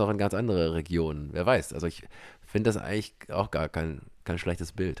Podcast noch in ganz andere Regionen. Wer weiß. Also ich finde das eigentlich auch gar kein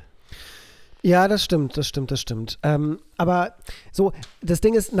schlechtes Bild. Ja, das stimmt. Aber so, das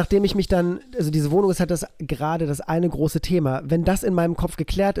Ding ist, nachdem ich mich dann, also diese Wohnung ist halt gerade das eine große Thema. Wenn das in meinem Kopf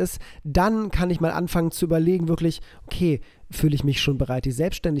geklärt ist, dann kann ich mal anfangen zu überlegen, wirklich, okay, fühle ich mich schon bereit, die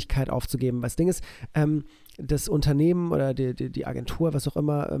Selbstständigkeit aufzugeben? Weil das Ding ist, das Unternehmen oder die Agentur, was auch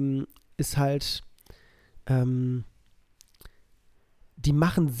immer, ist halt, die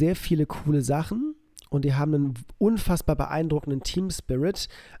machen sehr viele coole Sachen. Und die haben einen unfassbar beeindruckenden Team-Spirit.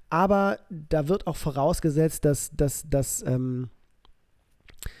 Aber da wird auch vorausgesetzt, dass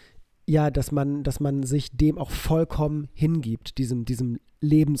man sich dem auch vollkommen hingibt, diesem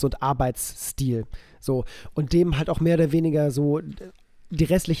Lebens- und Arbeitsstil. So. Und dem halt auch mehr oder weniger so die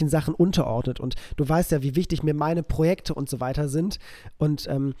restlichen Sachen unterordnet. Und du weißt ja, wie wichtig mir meine Projekte und so weiter sind. Und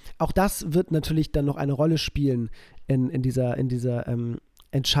auch das wird natürlich dann noch eine Rolle spielen in dieser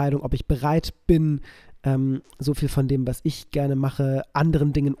Entscheidung, ob ich bereit bin, so viel von dem, was ich gerne mache,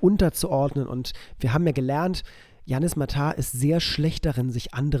 anderen Dingen unterzuordnen. Und wir haben ja gelernt, Janis Matar ist sehr schlecht darin,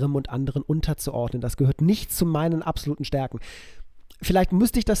 sich anderem und anderen unterzuordnen. Das gehört nicht zu meinen absoluten Stärken. Vielleicht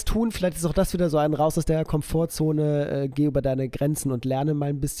müsste ich das tun, vielleicht ist auch das wieder so ein Raus aus der Komfortzone, geh über deine Grenzen und lerne mal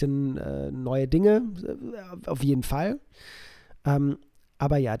ein bisschen neue Dinge, auf jeden Fall.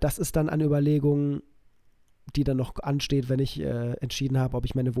 Aber ja, das ist dann eine Überlegung, die dann noch ansteht, wenn ich entschieden habe, ob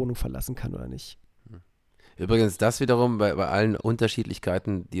ich meine Wohnung verlassen kann oder nicht. Übrigens, das wiederum bei allen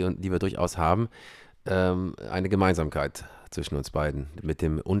Unterschiedlichkeiten, die wir durchaus haben, eine Gemeinsamkeit zwischen uns beiden. Mit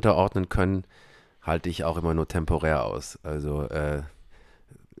dem Unterordnen können halte ich auch immer nur temporär aus. Also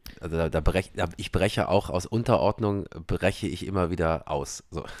ich breche auch aus Unterordnung, breche ich immer wieder aus.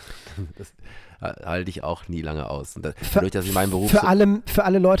 So. Das halte ich auch nie lange aus. Und dadurch, dass ich meinen Beruf für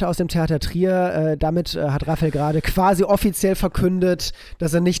alle Leute aus dem Theater Trier, damit hat Raphael gerade quasi offiziell verkündet,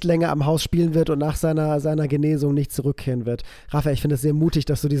 dass er nicht länger am Haus spielen wird und nach seiner Genesung nicht zurückkehren wird. Raphael, ich finde es sehr mutig,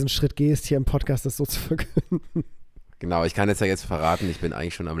 dass du diesen Schritt gehst, hier im Podcast das so zu verkünden. Genau, ich kann jetzt verraten, ich bin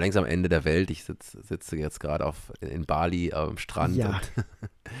eigentlich schon längst am Ende der Welt. Ich sitze jetzt gerade in Bali am Strand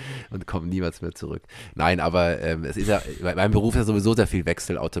und komme niemals mehr zurück. Nein, aber es ist ja, bei meinem Beruf ist ja sowieso sehr viel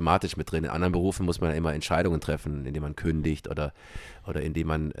Wechsel automatisch mit drin. In anderen Berufen muss man ja immer Entscheidungen treffen, indem man kündigt oder indem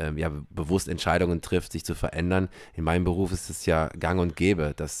man bewusst Entscheidungen trifft, sich zu verändern. In meinem Beruf ist es ja gang und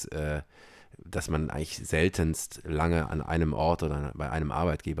gäbe, dass man eigentlich seltenst lange an einem Ort oder bei einem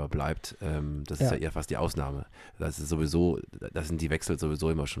Arbeitgeber bleibt. Das ist ja eher fast die Ausnahme. Da sind die Wechsel sowieso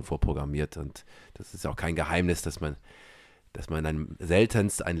immer schon vorprogrammiert und das ist auch kein Geheimnis, dass man dann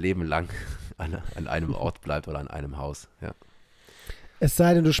seltenst ein Leben lang an einem Ort bleibt oder an einem Haus. Ja. Es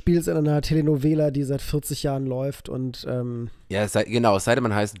sei denn, du spielst in einer Telenovela, die seit 40 Jahren läuft und ja, es sei denn,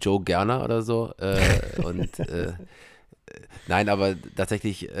 man heißt Joe Gerner oder so nein, aber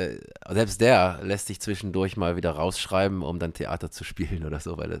tatsächlich, selbst der lässt sich zwischendurch mal wieder rausschreiben, um dann Theater zu spielen oder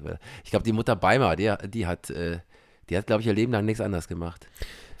so. Weil ich glaube, die Mutter Beimer, die hat, glaube ich, ihr Leben lang nichts anderes gemacht.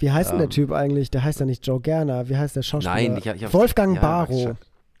 Wie heißt denn der Typ eigentlich? Der heißt ja nicht Joe Gerner. Wie heißt der Schauspieler? Nein, ich Wolfgang Barrow.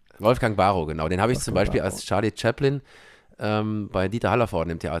 Wolfgang Barrow, genau. Den habe ich zum Beispiel als Charlie Chaplin bei Dieter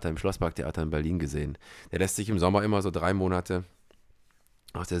Hallervorden im Theater, im Schlossparktheater in Berlin gesehen. Der lässt sich im Sommer immer so 3 Monate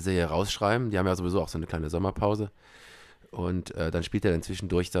aus der Serie rausschreiben. Die haben ja sowieso auch so eine kleine Sommerpause. Und dann spielt er dann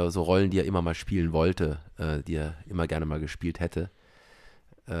zwischendurch so Rollen, die er immer mal spielen wollte, die er immer gerne mal gespielt hätte.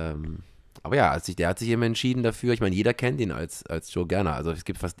 Aber ja, der hat sich eben entschieden dafür. Ich meine, jeder kennt ihn als Joe Gerner. Also es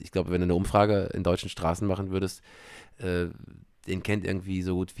gibt ich glaube, wenn du eine Umfrage in deutschen Straßen machen würdest, den kennt irgendwie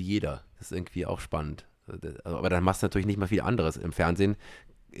so gut wie jeder. Das ist irgendwie auch spannend. Aber dann machst du natürlich nicht mal viel anderes. Im Fernsehen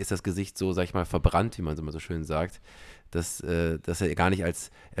ist das Gesicht so, sag ich mal, verbrannt, wie man es immer so schön sagt, dass er gar nicht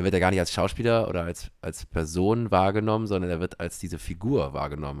er wird ja gar nicht als Schauspieler oder als Person wahrgenommen, sondern er wird als diese Figur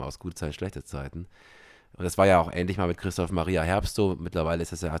wahrgenommen aus gute Zeiten, schlechte Zeiten. Und das war ja auch ähnlich mal mit Christoph Maria Herbst so. Mittlerweile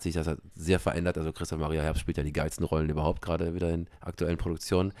hat sich das sehr verändert. Also Christoph Maria Herbst spielt ja die geilsten Rollen überhaupt gerade wieder in aktuellen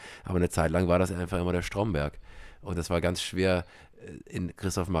Produktionen. Aber eine Zeit lang war das einfach immer der Stromberg. Und das war ganz schwer, in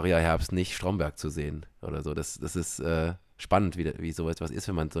Christoph Maria Herbst nicht Stromberg zu sehen oder so. Das ist spannend, wie so etwas ist,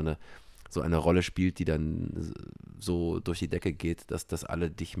 wenn man so eine Rolle spielt, die dann so durch die Decke geht, dass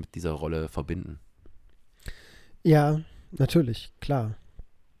alle dich mit dieser Rolle verbinden. Ja, natürlich, klar.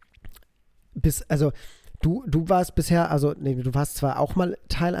 Also du warst bisher, also nee, du warst zwar auch mal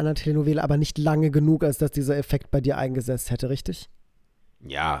Teil einer Telenovela, aber nicht lange genug, als dass dieser Effekt bei dir eingesetzt hätte, richtig?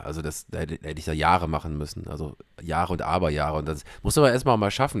 Ja, also da hätte ich da Jahre machen müssen, also Jahre und Aberjahre und das musst du aber erstmal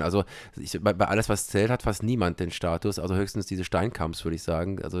mal schaffen, also bei alles, was zählt, hat fast niemand den Status, also höchstens diese Steinkamps, würde ich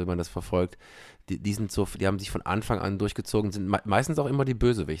sagen, also wenn man das verfolgt, die haben sich von Anfang an durchgezogen, sind meistens auch immer die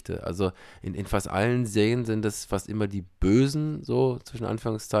Bösewichte, also in fast allen Serien sind das fast immer die Bösen, so zwischen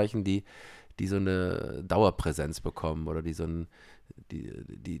Anführungszeichen, die so eine Dauerpräsenz bekommen oder die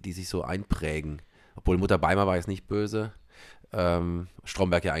sich so einprägen, obwohl Mutter Beimer war jetzt nicht böse.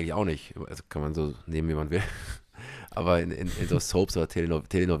 Stromberg ja eigentlich auch nicht. Also kann man so nehmen, wie man will. Aber in so Soaps oder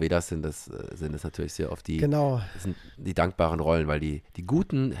Telenovelas sind das natürlich sehr oft Genau. sind die dankbaren Rollen, weil die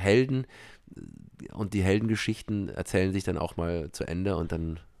guten Helden und die Heldengeschichten erzählen sich dann auch mal zu Ende und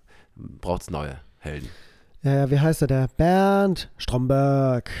dann braucht es neue Helden. Ja, wie heißt er? Der Bernd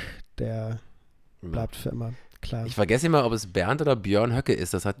Stromberg. Der bleibt für immer. Klar. Ich vergesse immer, ob es Bernd oder Björn Höcke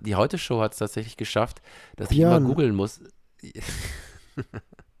ist. Die Heute-Show hat es tatsächlich geschafft, dass Björn. ich immer googeln muss.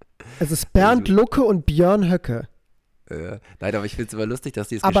 Es ist Bernd Lucke und Björn Höcke. Nein, aber ich finde es immer lustig, dass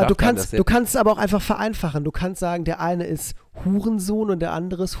die es Aber geschafft haben. du kannst es aber auch einfach vereinfachen. Du kannst sagen, der eine ist Hurensohn und der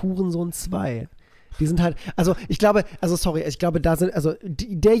andere ist Hurensohn 2. Die sind halt, ich glaube, da sind,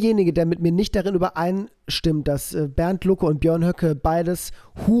 derjenige, der mit mir nicht darin übereinstimmt, dass Bernd Lucke und Björn Höcke beides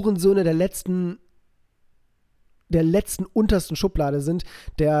Hurensöhne der letzten untersten Schublade sind,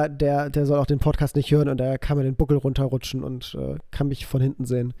 der soll auch den Podcast nicht hören und der kann mir den Buckel runterrutschen und kann mich von hinten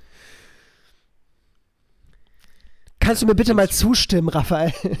sehen. Kannst du mir bitte mal zustimmen,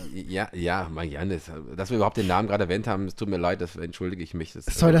 Raphael? Ja, mein Janis, dass wir überhaupt den Namen gerade erwähnt haben, es tut mir leid, das entschuldige ich mich. Das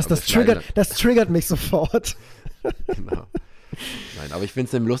triggert mich sofort. Genau. Nein, aber ich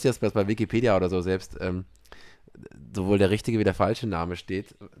finde es lustig, dass bei Wikipedia oder so selbst sowohl der richtige wie der falsche Name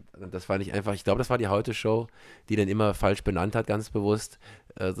steht. Das fand ich einfach, ich glaube, das war die Heute-Show, die dann immer falsch benannt hat, ganz bewusst,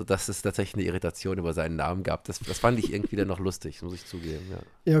 sodass es tatsächlich eine Irritation über seinen Namen gab. Das fand ich irgendwie dann noch lustig, muss ich zugeben.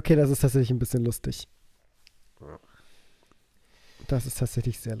 Ja, okay, das ist tatsächlich ein bisschen lustig. Ja. Das ist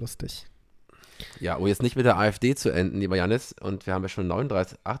tatsächlich sehr lustig. Ja, jetzt nicht mit der AfD zu enden, lieber Jannis, und wir haben ja schon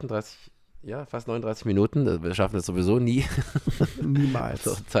fast 39 Minuten, wir schaffen das sowieso nie. Niemals.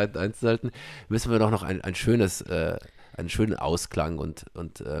 So Zeit einzuhalten, müssen wir doch noch einen schönen Ausklang und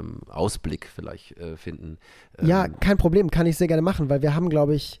Ausblick vielleicht finden. Ja, kein Problem, kann ich sehr gerne machen, weil wir haben,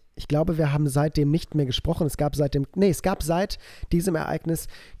 wir haben seitdem nicht mehr gesprochen. Es gab seit diesem Ereignis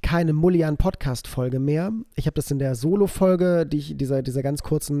keine Mullian-Podcast-Folge mehr. Ich habe das in der Solo-Folge, dieser ganz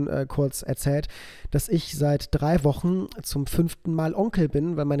kurz erzählt, dass ich seit 3 Wochen zum 5. Mal Onkel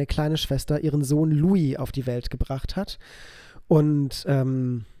bin, weil meine kleine Schwester ihren Sohn Louis auf die Welt gebracht hat. Und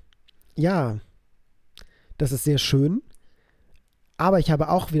ja, das ist sehr schön. Aber ich habe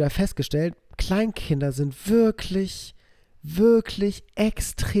auch wieder festgestellt, Kleinkinder sind wirklich, wirklich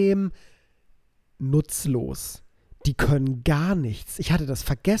extrem nutzlos. Die können gar nichts. Ich hatte das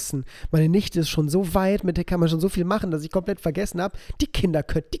vergessen. Meine Nichte ist schon so weit, mit der kann man schon so viel machen, dass ich komplett vergessen habe. Die Kinder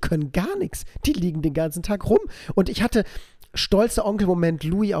können gar nichts. Die liegen den ganzen Tag rum. Und ich hatte stolzer Onkelmoment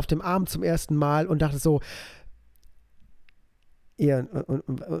Louis auf dem Arm zum ersten Mal und dachte so, ja,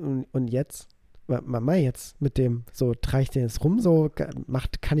 und jetzt? Mama jetzt mit dem, so trage ich den jetzt rum, so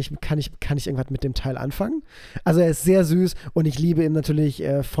kann ich irgendwas mit dem Teil anfangen? Also er ist sehr süß und ich liebe ihn natürlich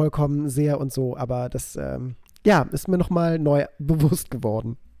vollkommen sehr und so, aber das, ist mir nochmal neu bewusst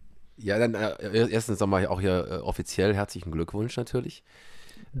geworden. Ja, dann erstens nochmal auch hier offiziell herzlichen Glückwunsch natürlich.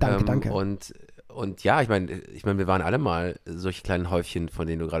 Danke. Und ja, ich meine, wir waren alle mal solche kleinen Häufchen, von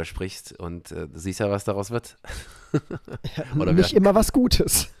denen du gerade sprichst und du siehst ja, was daraus wird. Oder nicht immer was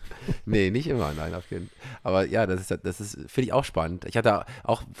Gutes. Nee, nicht immer, nein, auf jeden Fall. Aber ja, das ist finde ich auch spannend. Ich hatte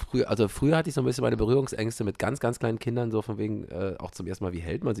auch früher hatte ich so ein bisschen meine Berührungsängste mit ganz, ganz kleinen Kindern, so von wegen, auch zum ersten Mal, wie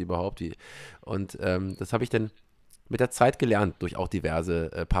hält man sie überhaupt? Und das habe ich dann mit der Zeit gelernt, durch auch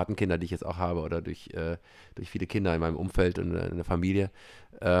diverse Patenkinder, die ich jetzt auch habe oder durch viele Kinder in meinem Umfeld und in der Familie,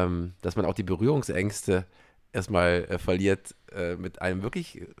 dass man auch die Berührungsängste erstmal verliert, mit einem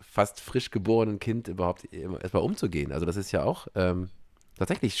wirklich fast frisch geborenen Kind überhaupt erstmal umzugehen. Also das ist ja auch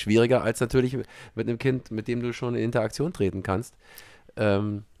tatsächlich schwieriger als natürlich mit einem Kind, mit dem du schon in Interaktion treten kannst. Da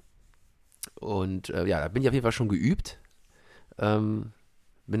bin ich auf jeden Fall schon geübt.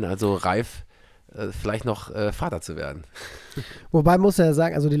 Bin also reif, vielleicht noch Vater zu werden. Wobei muss ja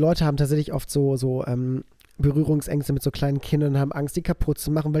sagen, also die Leute haben tatsächlich oft so Berührungsängste mit so kleinen Kindern und haben Angst, die kaputt zu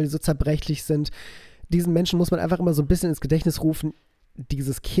machen, weil die so zerbrechlich sind. Diesen Menschen muss man einfach immer so ein bisschen ins Gedächtnis rufen,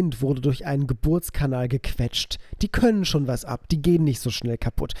 dieses Kind wurde durch einen Geburtskanal gequetscht. Die können schon was ab, die gehen nicht so schnell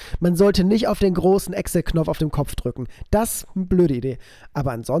kaputt. Man sollte nicht auf den großen Excel-Knopf auf dem Kopf drücken. Das ist eine blöde Idee.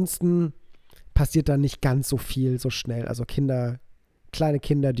 Aber ansonsten passiert da nicht ganz so viel so schnell. Also kleine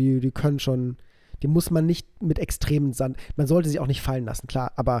Kinder, die können schon, die muss man nicht mit extremen Sand, man sollte sie auch nicht fallen lassen,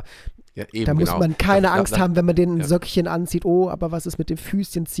 klar, aber ja, eben, da muss genau. man keine Angst haben, wenn man denen ein ja. Söckchen anzieht, oh, aber was ist mit dem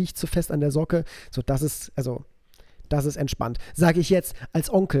Füßchen, ziehe ich zu fest an der Socke? So, das ist entspannt. Sage ich jetzt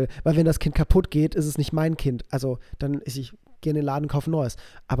als Onkel, weil wenn das Kind kaputt geht, ist es nicht mein Kind. Also dann ich gehe in den Laden, kaufe ein neues.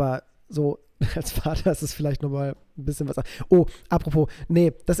 Aber so als Vater ist es vielleicht nochmal ein bisschen was. Oh, apropos,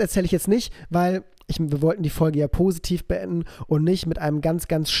 nee, das erzähle ich jetzt nicht, weil wir wollten die Folge ja positiv beenden und nicht mit einem ganz,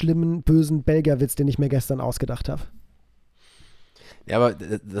 ganz schlimmen, bösen Belgierwitz, den ich mir gestern ausgedacht habe. Ja, aber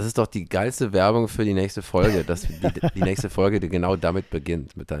das ist doch die geilste Werbung für die nächste Folge, dass die nächste Folge, die genau damit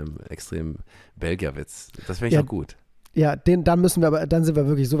beginnt, mit deinem extremen Belgierwitz. Das finde ich auch gut. Ja, dann sind wir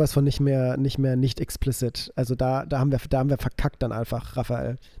wirklich sowas von nicht explicit. Also da haben wir verkackt dann einfach,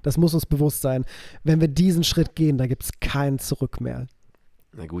 Raphael. Das muss uns bewusst sein. Wenn wir diesen Schritt gehen, da gibt es kein Zurück mehr.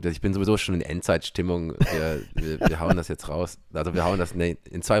 Na gut, ich bin sowieso schon in Endzeitstimmung. Wir hauen das jetzt raus. Also wir hauen das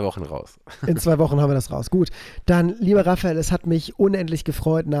in 2 Wochen raus. In 2 Wochen haben wir das raus. Gut. Dann, lieber Raphael, es hat mich unendlich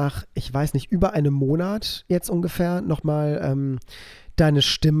gefreut, nach, ich weiß nicht, über einem Monat jetzt ungefähr nochmal deine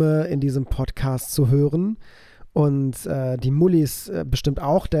Stimme in diesem Podcast zu hören. Und die Mullis bestimmt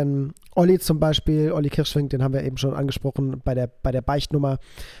auch, denn Olli zum Beispiel, Olli Kirschfink, den haben wir eben schon angesprochen bei der Beichtnummer,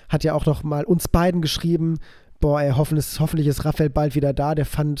 hat ja auch noch mal uns beiden geschrieben, boah, ey, hoffentlich ist Raphael bald wieder da, der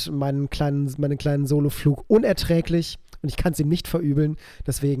fand meinen kleinen Soloflug unerträglich und ich kann es ihm nicht verübeln,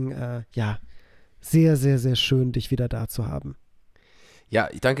 deswegen, sehr, sehr, sehr schön, dich wieder da zu haben. Ja,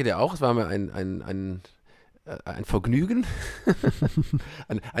 ich danke dir auch, es war mir ein Vergnügen,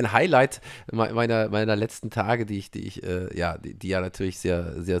 ein Highlight meiner letzten Tage, die ja natürlich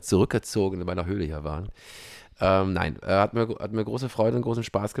sehr, sehr zurückgezogen in meiner Höhle hier waren. Hat mir große Freude und großen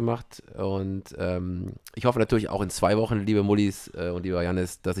Spaß gemacht und ich hoffe natürlich auch in 2 Wochen, liebe Mullis und lieber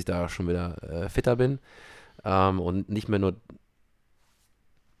Jannis, dass ich da schon wieder fitter bin und nicht mehr nur.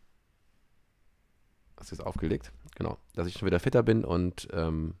 Hast du es aufgelegt? Genau, dass ich schon wieder fitter bin und jetzt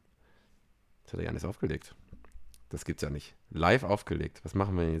hat der Jannis aufgelegt. Das gibt's ja nicht. Live aufgelegt. Was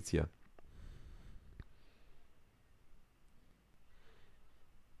machen wir denn jetzt hier?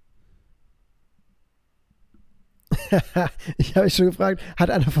 Ich habe mich schon gefragt, hat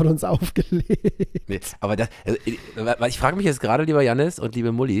einer von uns aufgelegt? Nee, aber ich frage mich jetzt gerade, lieber Jannis und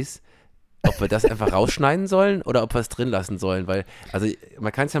liebe Mullis, ob wir das einfach rausschneiden sollen oder ob wir es drin lassen sollen, weil, also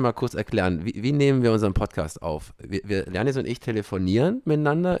man kann es ja mal kurz erklären, wie nehmen wir unseren Podcast auf? Jannis und ich telefonieren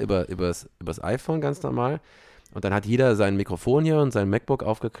miteinander übers iPhone ganz normal. Und dann hat jeder sein Mikrofon hier und sein MacBook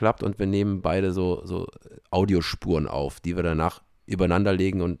aufgeklappt und wir nehmen beide so Audiospuren auf, die wir danach übereinander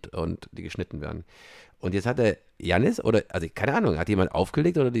legen und die geschnitten werden. Und jetzt hat der Jannis also keine Ahnung, hat jemand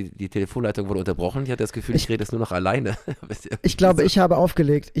aufgelegt oder die Telefonleitung wurde unterbrochen? Ich hatte das Gefühl, ich rede jetzt nur noch alleine. Ich glaube, ich habe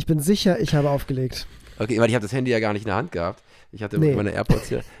aufgelegt. Ich bin sicher, ich habe aufgelegt. Okay, weil ich habe das Handy ja gar nicht in der Hand gehabt. Ich hatte meine AirPods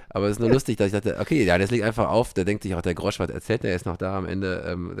hier. Aber es ist nur lustig, dass ich dachte, okay, ja, das legt einfach auf. Der denkt sich auch, der Grosch, was erzählt der jetzt noch da am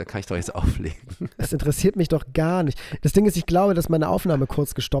Ende? Da kann ich doch jetzt auflegen. Das interessiert mich doch gar nicht. Das Ding ist, ich glaube, dass meine Aufnahme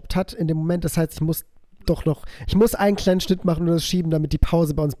kurz gestoppt hat in dem Moment. Das heißt, ich muss einen kleinen Schnitt machen und das schieben, damit die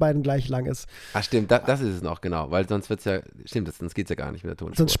Pause bei uns beiden gleich lang ist. Ach stimmt, das ist es noch, genau. Weil sonst wird es ja, sonst geht es ja gar nicht mit der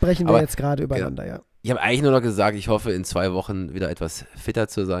Tonspur. Sonst sprechen wir jetzt gerade übereinander, ja. Ich habe eigentlich nur noch gesagt, ich hoffe, in 2 Wochen wieder etwas fitter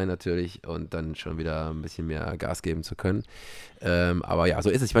zu sein natürlich und dann schon wieder ein bisschen mehr Gas geben zu können. Aber ja, so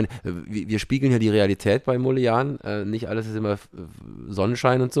ist es. Ich meine, wir spiegeln ja die Realität bei Mulian. Nicht alles ist immer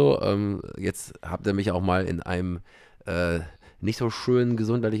Sonnenschein und so. Jetzt habt ihr mich auch mal in einem nicht so schönen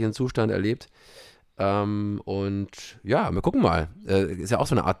gesundheitlichen Zustand erlebt. Und ja, wir gucken mal. Ist ja auch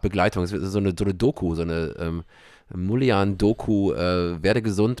so eine Art Begleitung. Es ist so eine Doku, so eine Mulian-Doku, werde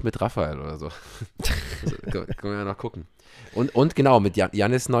gesund mit Raphael oder so. Also, können wir ja noch gucken. Und genau, mit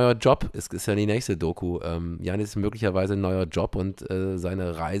Jannis neuer Job, ist ja die nächste Doku. Jannis möglicherweise ein neuer Job und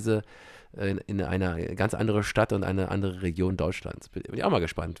seine Reise in eine ganz andere Stadt und eine andere Region Deutschlands. Bin ich auch mal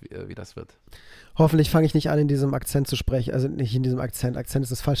gespannt, wie das wird. Hoffentlich fange ich nicht an, in diesem Akzent zu sprechen. Also nicht in diesem Akzent. Akzent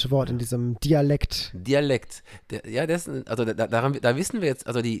ist das falsche Wort, in diesem Dialekt. Dialekt. Da wissen wir jetzt,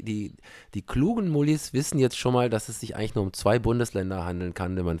 also die klugen Mullis wissen jetzt schon mal, dass es sich eigentlich nur um 2 Bundesländer handeln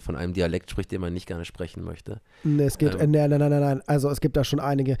kann, wenn man von einem Dialekt spricht, den man nicht gerne sprechen möchte. Nee, es geht, nein. Also es gibt da schon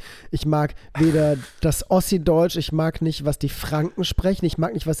einige. Ich mag weder das Ossi-Deutsch, ich mag nicht, was die Franken sprechen, ich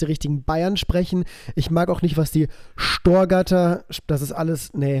mag nicht, was die richtigen Bayern sprechen, ich mag auch nicht, was die Storgatter, das ist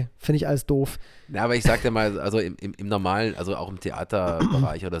alles, nee, finde ich alles doof. Ja, aber ich sag dir mal, also im normalen, also auch im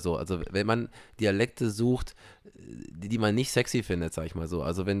Theaterbereich oder so, also wenn man Dialekte sucht, die man nicht sexy findet, sag ich mal so,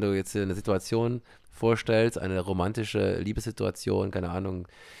 also wenn du jetzt eine Situation vorstellst, eine romantische Liebessituation, keine Ahnung,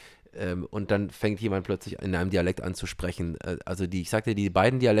 und dann fängt jemand plötzlich in einem Dialekt an zu sprechen, also ich sag dir, die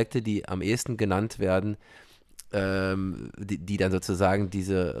beiden Dialekte, die am ehesten genannt werden, die dann sozusagen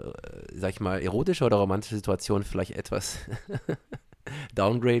diese, sag ich mal, erotische oder romantische Situation vielleicht etwas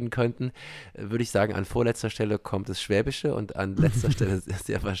downgraden könnten, würde ich sagen, an vorletzter Stelle kommt das Schwäbische und an letzter Stelle ist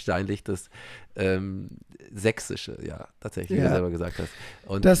sehr wahrscheinlich das Sächsische, ja, tatsächlich, wie du selber gesagt hast.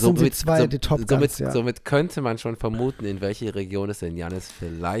 Und das sind die zwei, die Top Guns, somit könnte man schon vermuten, in welche Region es denn Jannis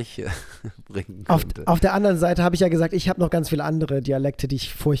vielleicht bringen könnte. Auf der anderen Seite habe ich ja gesagt, ich habe noch ganz viele andere Dialekte, die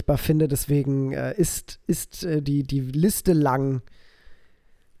ich furchtbar finde, deswegen ist die Liste lang.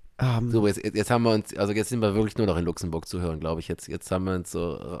 So, jetzt haben wir uns, also jetzt sind wir wirklich nur noch in Luxemburg zu hören, glaube ich. Jetzt haben wir uns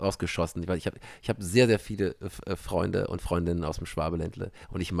so rausgeschossen. Ich hab sehr, sehr viele Freunde und Freundinnen aus dem Schwabeländle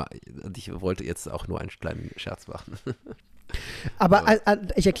und ich wollte jetzt auch nur einen kleinen Scherz machen. Aber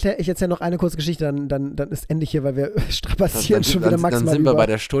ich erzähle noch eine kurze Geschichte, dann ist endlich hier, weil wir strapazieren schon wieder maximal. Dann sind wir bei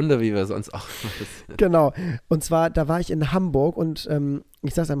der Stunde, wie wir sonst auch. Genau. Und zwar, da war ich in Hamburg und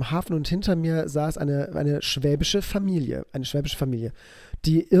ich saß am Hafen und hinter mir saß eine schwäbische Familie,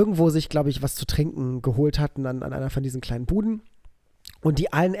 die irgendwo sich, glaube ich, was zu trinken geholt hatten an einer von diesen kleinen Buden und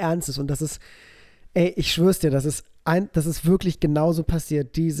die allen Ernstes, und das ist, ich schwör's dir, das ist wirklich genauso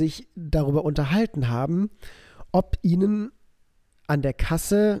passiert, die sich darüber unterhalten haben, ob ihnen an der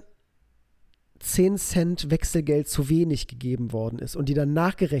Kasse 10 Cent Wechselgeld zu wenig gegeben worden ist und die dann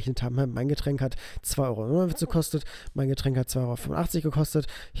nachgerechnet haben, mein Getränk hat 2,99 € gekostet, mein Getränk hat 2,85 € gekostet,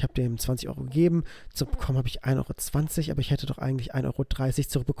 ich habe dem 20 € gegeben, zurückbekommen habe ich 1,20 €, aber ich hätte doch eigentlich 1,30 €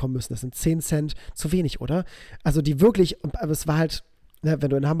 zurückbekommen müssen, das sind 10 Cent zu wenig, oder? Also die wirklich, aber es war halt, wenn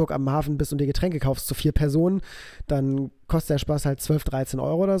du in Hamburg am Hafen bist und dir Getränke kaufst zu 4 Personen, dann kostet der Spaß halt 12, 13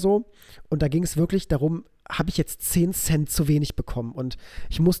 € oder so. Und da ging es wirklich darum, habe ich jetzt 10 Cent zu wenig bekommen? Und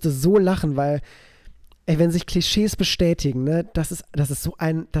ich musste so lachen, weil, wenn sich Klischees bestätigen, ne, das ist so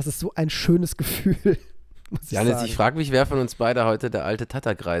ein schönes Gefühl. Janis, ich frage mich, wer von uns beide heute der alte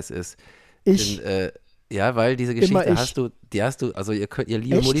Tatterkreis ist. Ich. Ja, weil diese Geschichte hast du, also ihr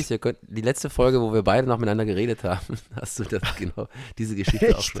liebe Mullis, die letzte Folge, wo wir beide noch miteinander geredet haben, hast du das genau, diese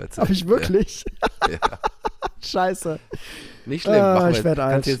Geschichte auch schon erzählt. Habe ich wirklich? Ja. Scheiße. Nicht schlimm, ich werde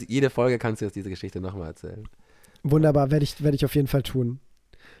alt. Jede Folge kannst du jetzt diese Geschichte nochmal erzählen. Wunderbar, werde ich auf jeden Fall tun.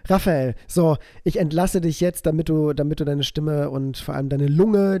 Raphael, so, ich entlasse dich jetzt, damit du deine Stimme und vor allem deine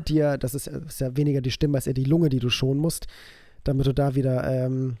Lunge, das ist ja weniger die Stimme, als eher die Lunge, die du schonen musst, damit du da wieder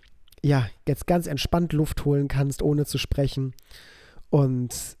jetzt ganz entspannt Luft holen kannst, ohne zu sprechen.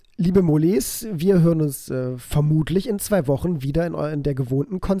 Und liebe Mullis, wir hören uns vermutlich in 2 Wochen wieder in der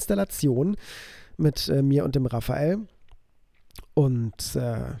gewohnten Konstellation mit mir und dem Raphael. Und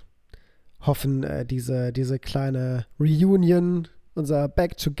hoffen, diese kleine Reunion, unser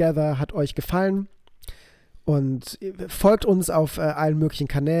Back Together hat euch gefallen. Und folgt uns auf allen möglichen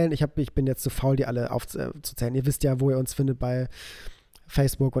Kanälen. Ich bin jetzt zu faul, die alle aufzuzählen. Ihr wisst ja, wo ihr uns findet bei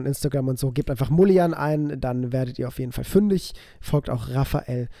Facebook und Instagram und so. Gebt einfach Mullian ein, dann werdet ihr auf jeden Fall fündig. Folgt auch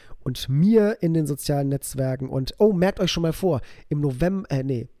Raphael und mir in den sozialen Netzwerken. Und, merkt euch schon mal vor,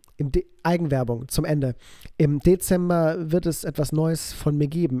 Eigenwerbung zum Ende. Im Dezember wird es etwas Neues von mir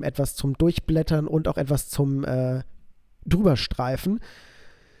geben. Etwas zum Durchblättern und auch etwas zum Drüberstreifen.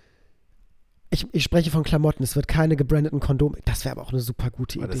 Ich spreche von Klamotten, es wird keine gebrandeten Kondome. Das wäre aber auch eine super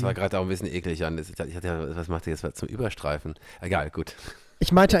gute Idee. Das war gerade auch ein bisschen eklig an. Was macht ihr jetzt zum Überstreifen? Egal, gut.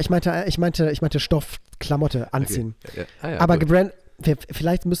 Ich meinte Stoff, Klamotte anziehen. Okay. Ja, aber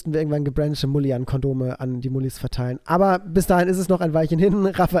vielleicht müssten wir irgendwann gebrandete Mullian-Kondome an die Mullis verteilen. Aber bis dahin ist es noch ein Weilchen hin.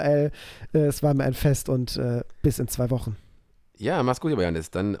 Raphael, es war mir ein Fest und bis in 2 Wochen. Ja, mach's gut, lieber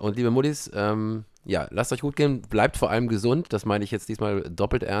Janis. Und liebe Mullis, lasst euch gut gehen. Bleibt vor allem gesund. Das meine ich jetzt diesmal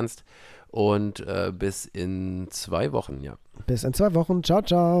doppelt ernst. Und bis in 2 Wochen, ja. Bis in 2 Wochen. Ciao,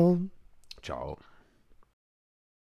 ciao. Ciao.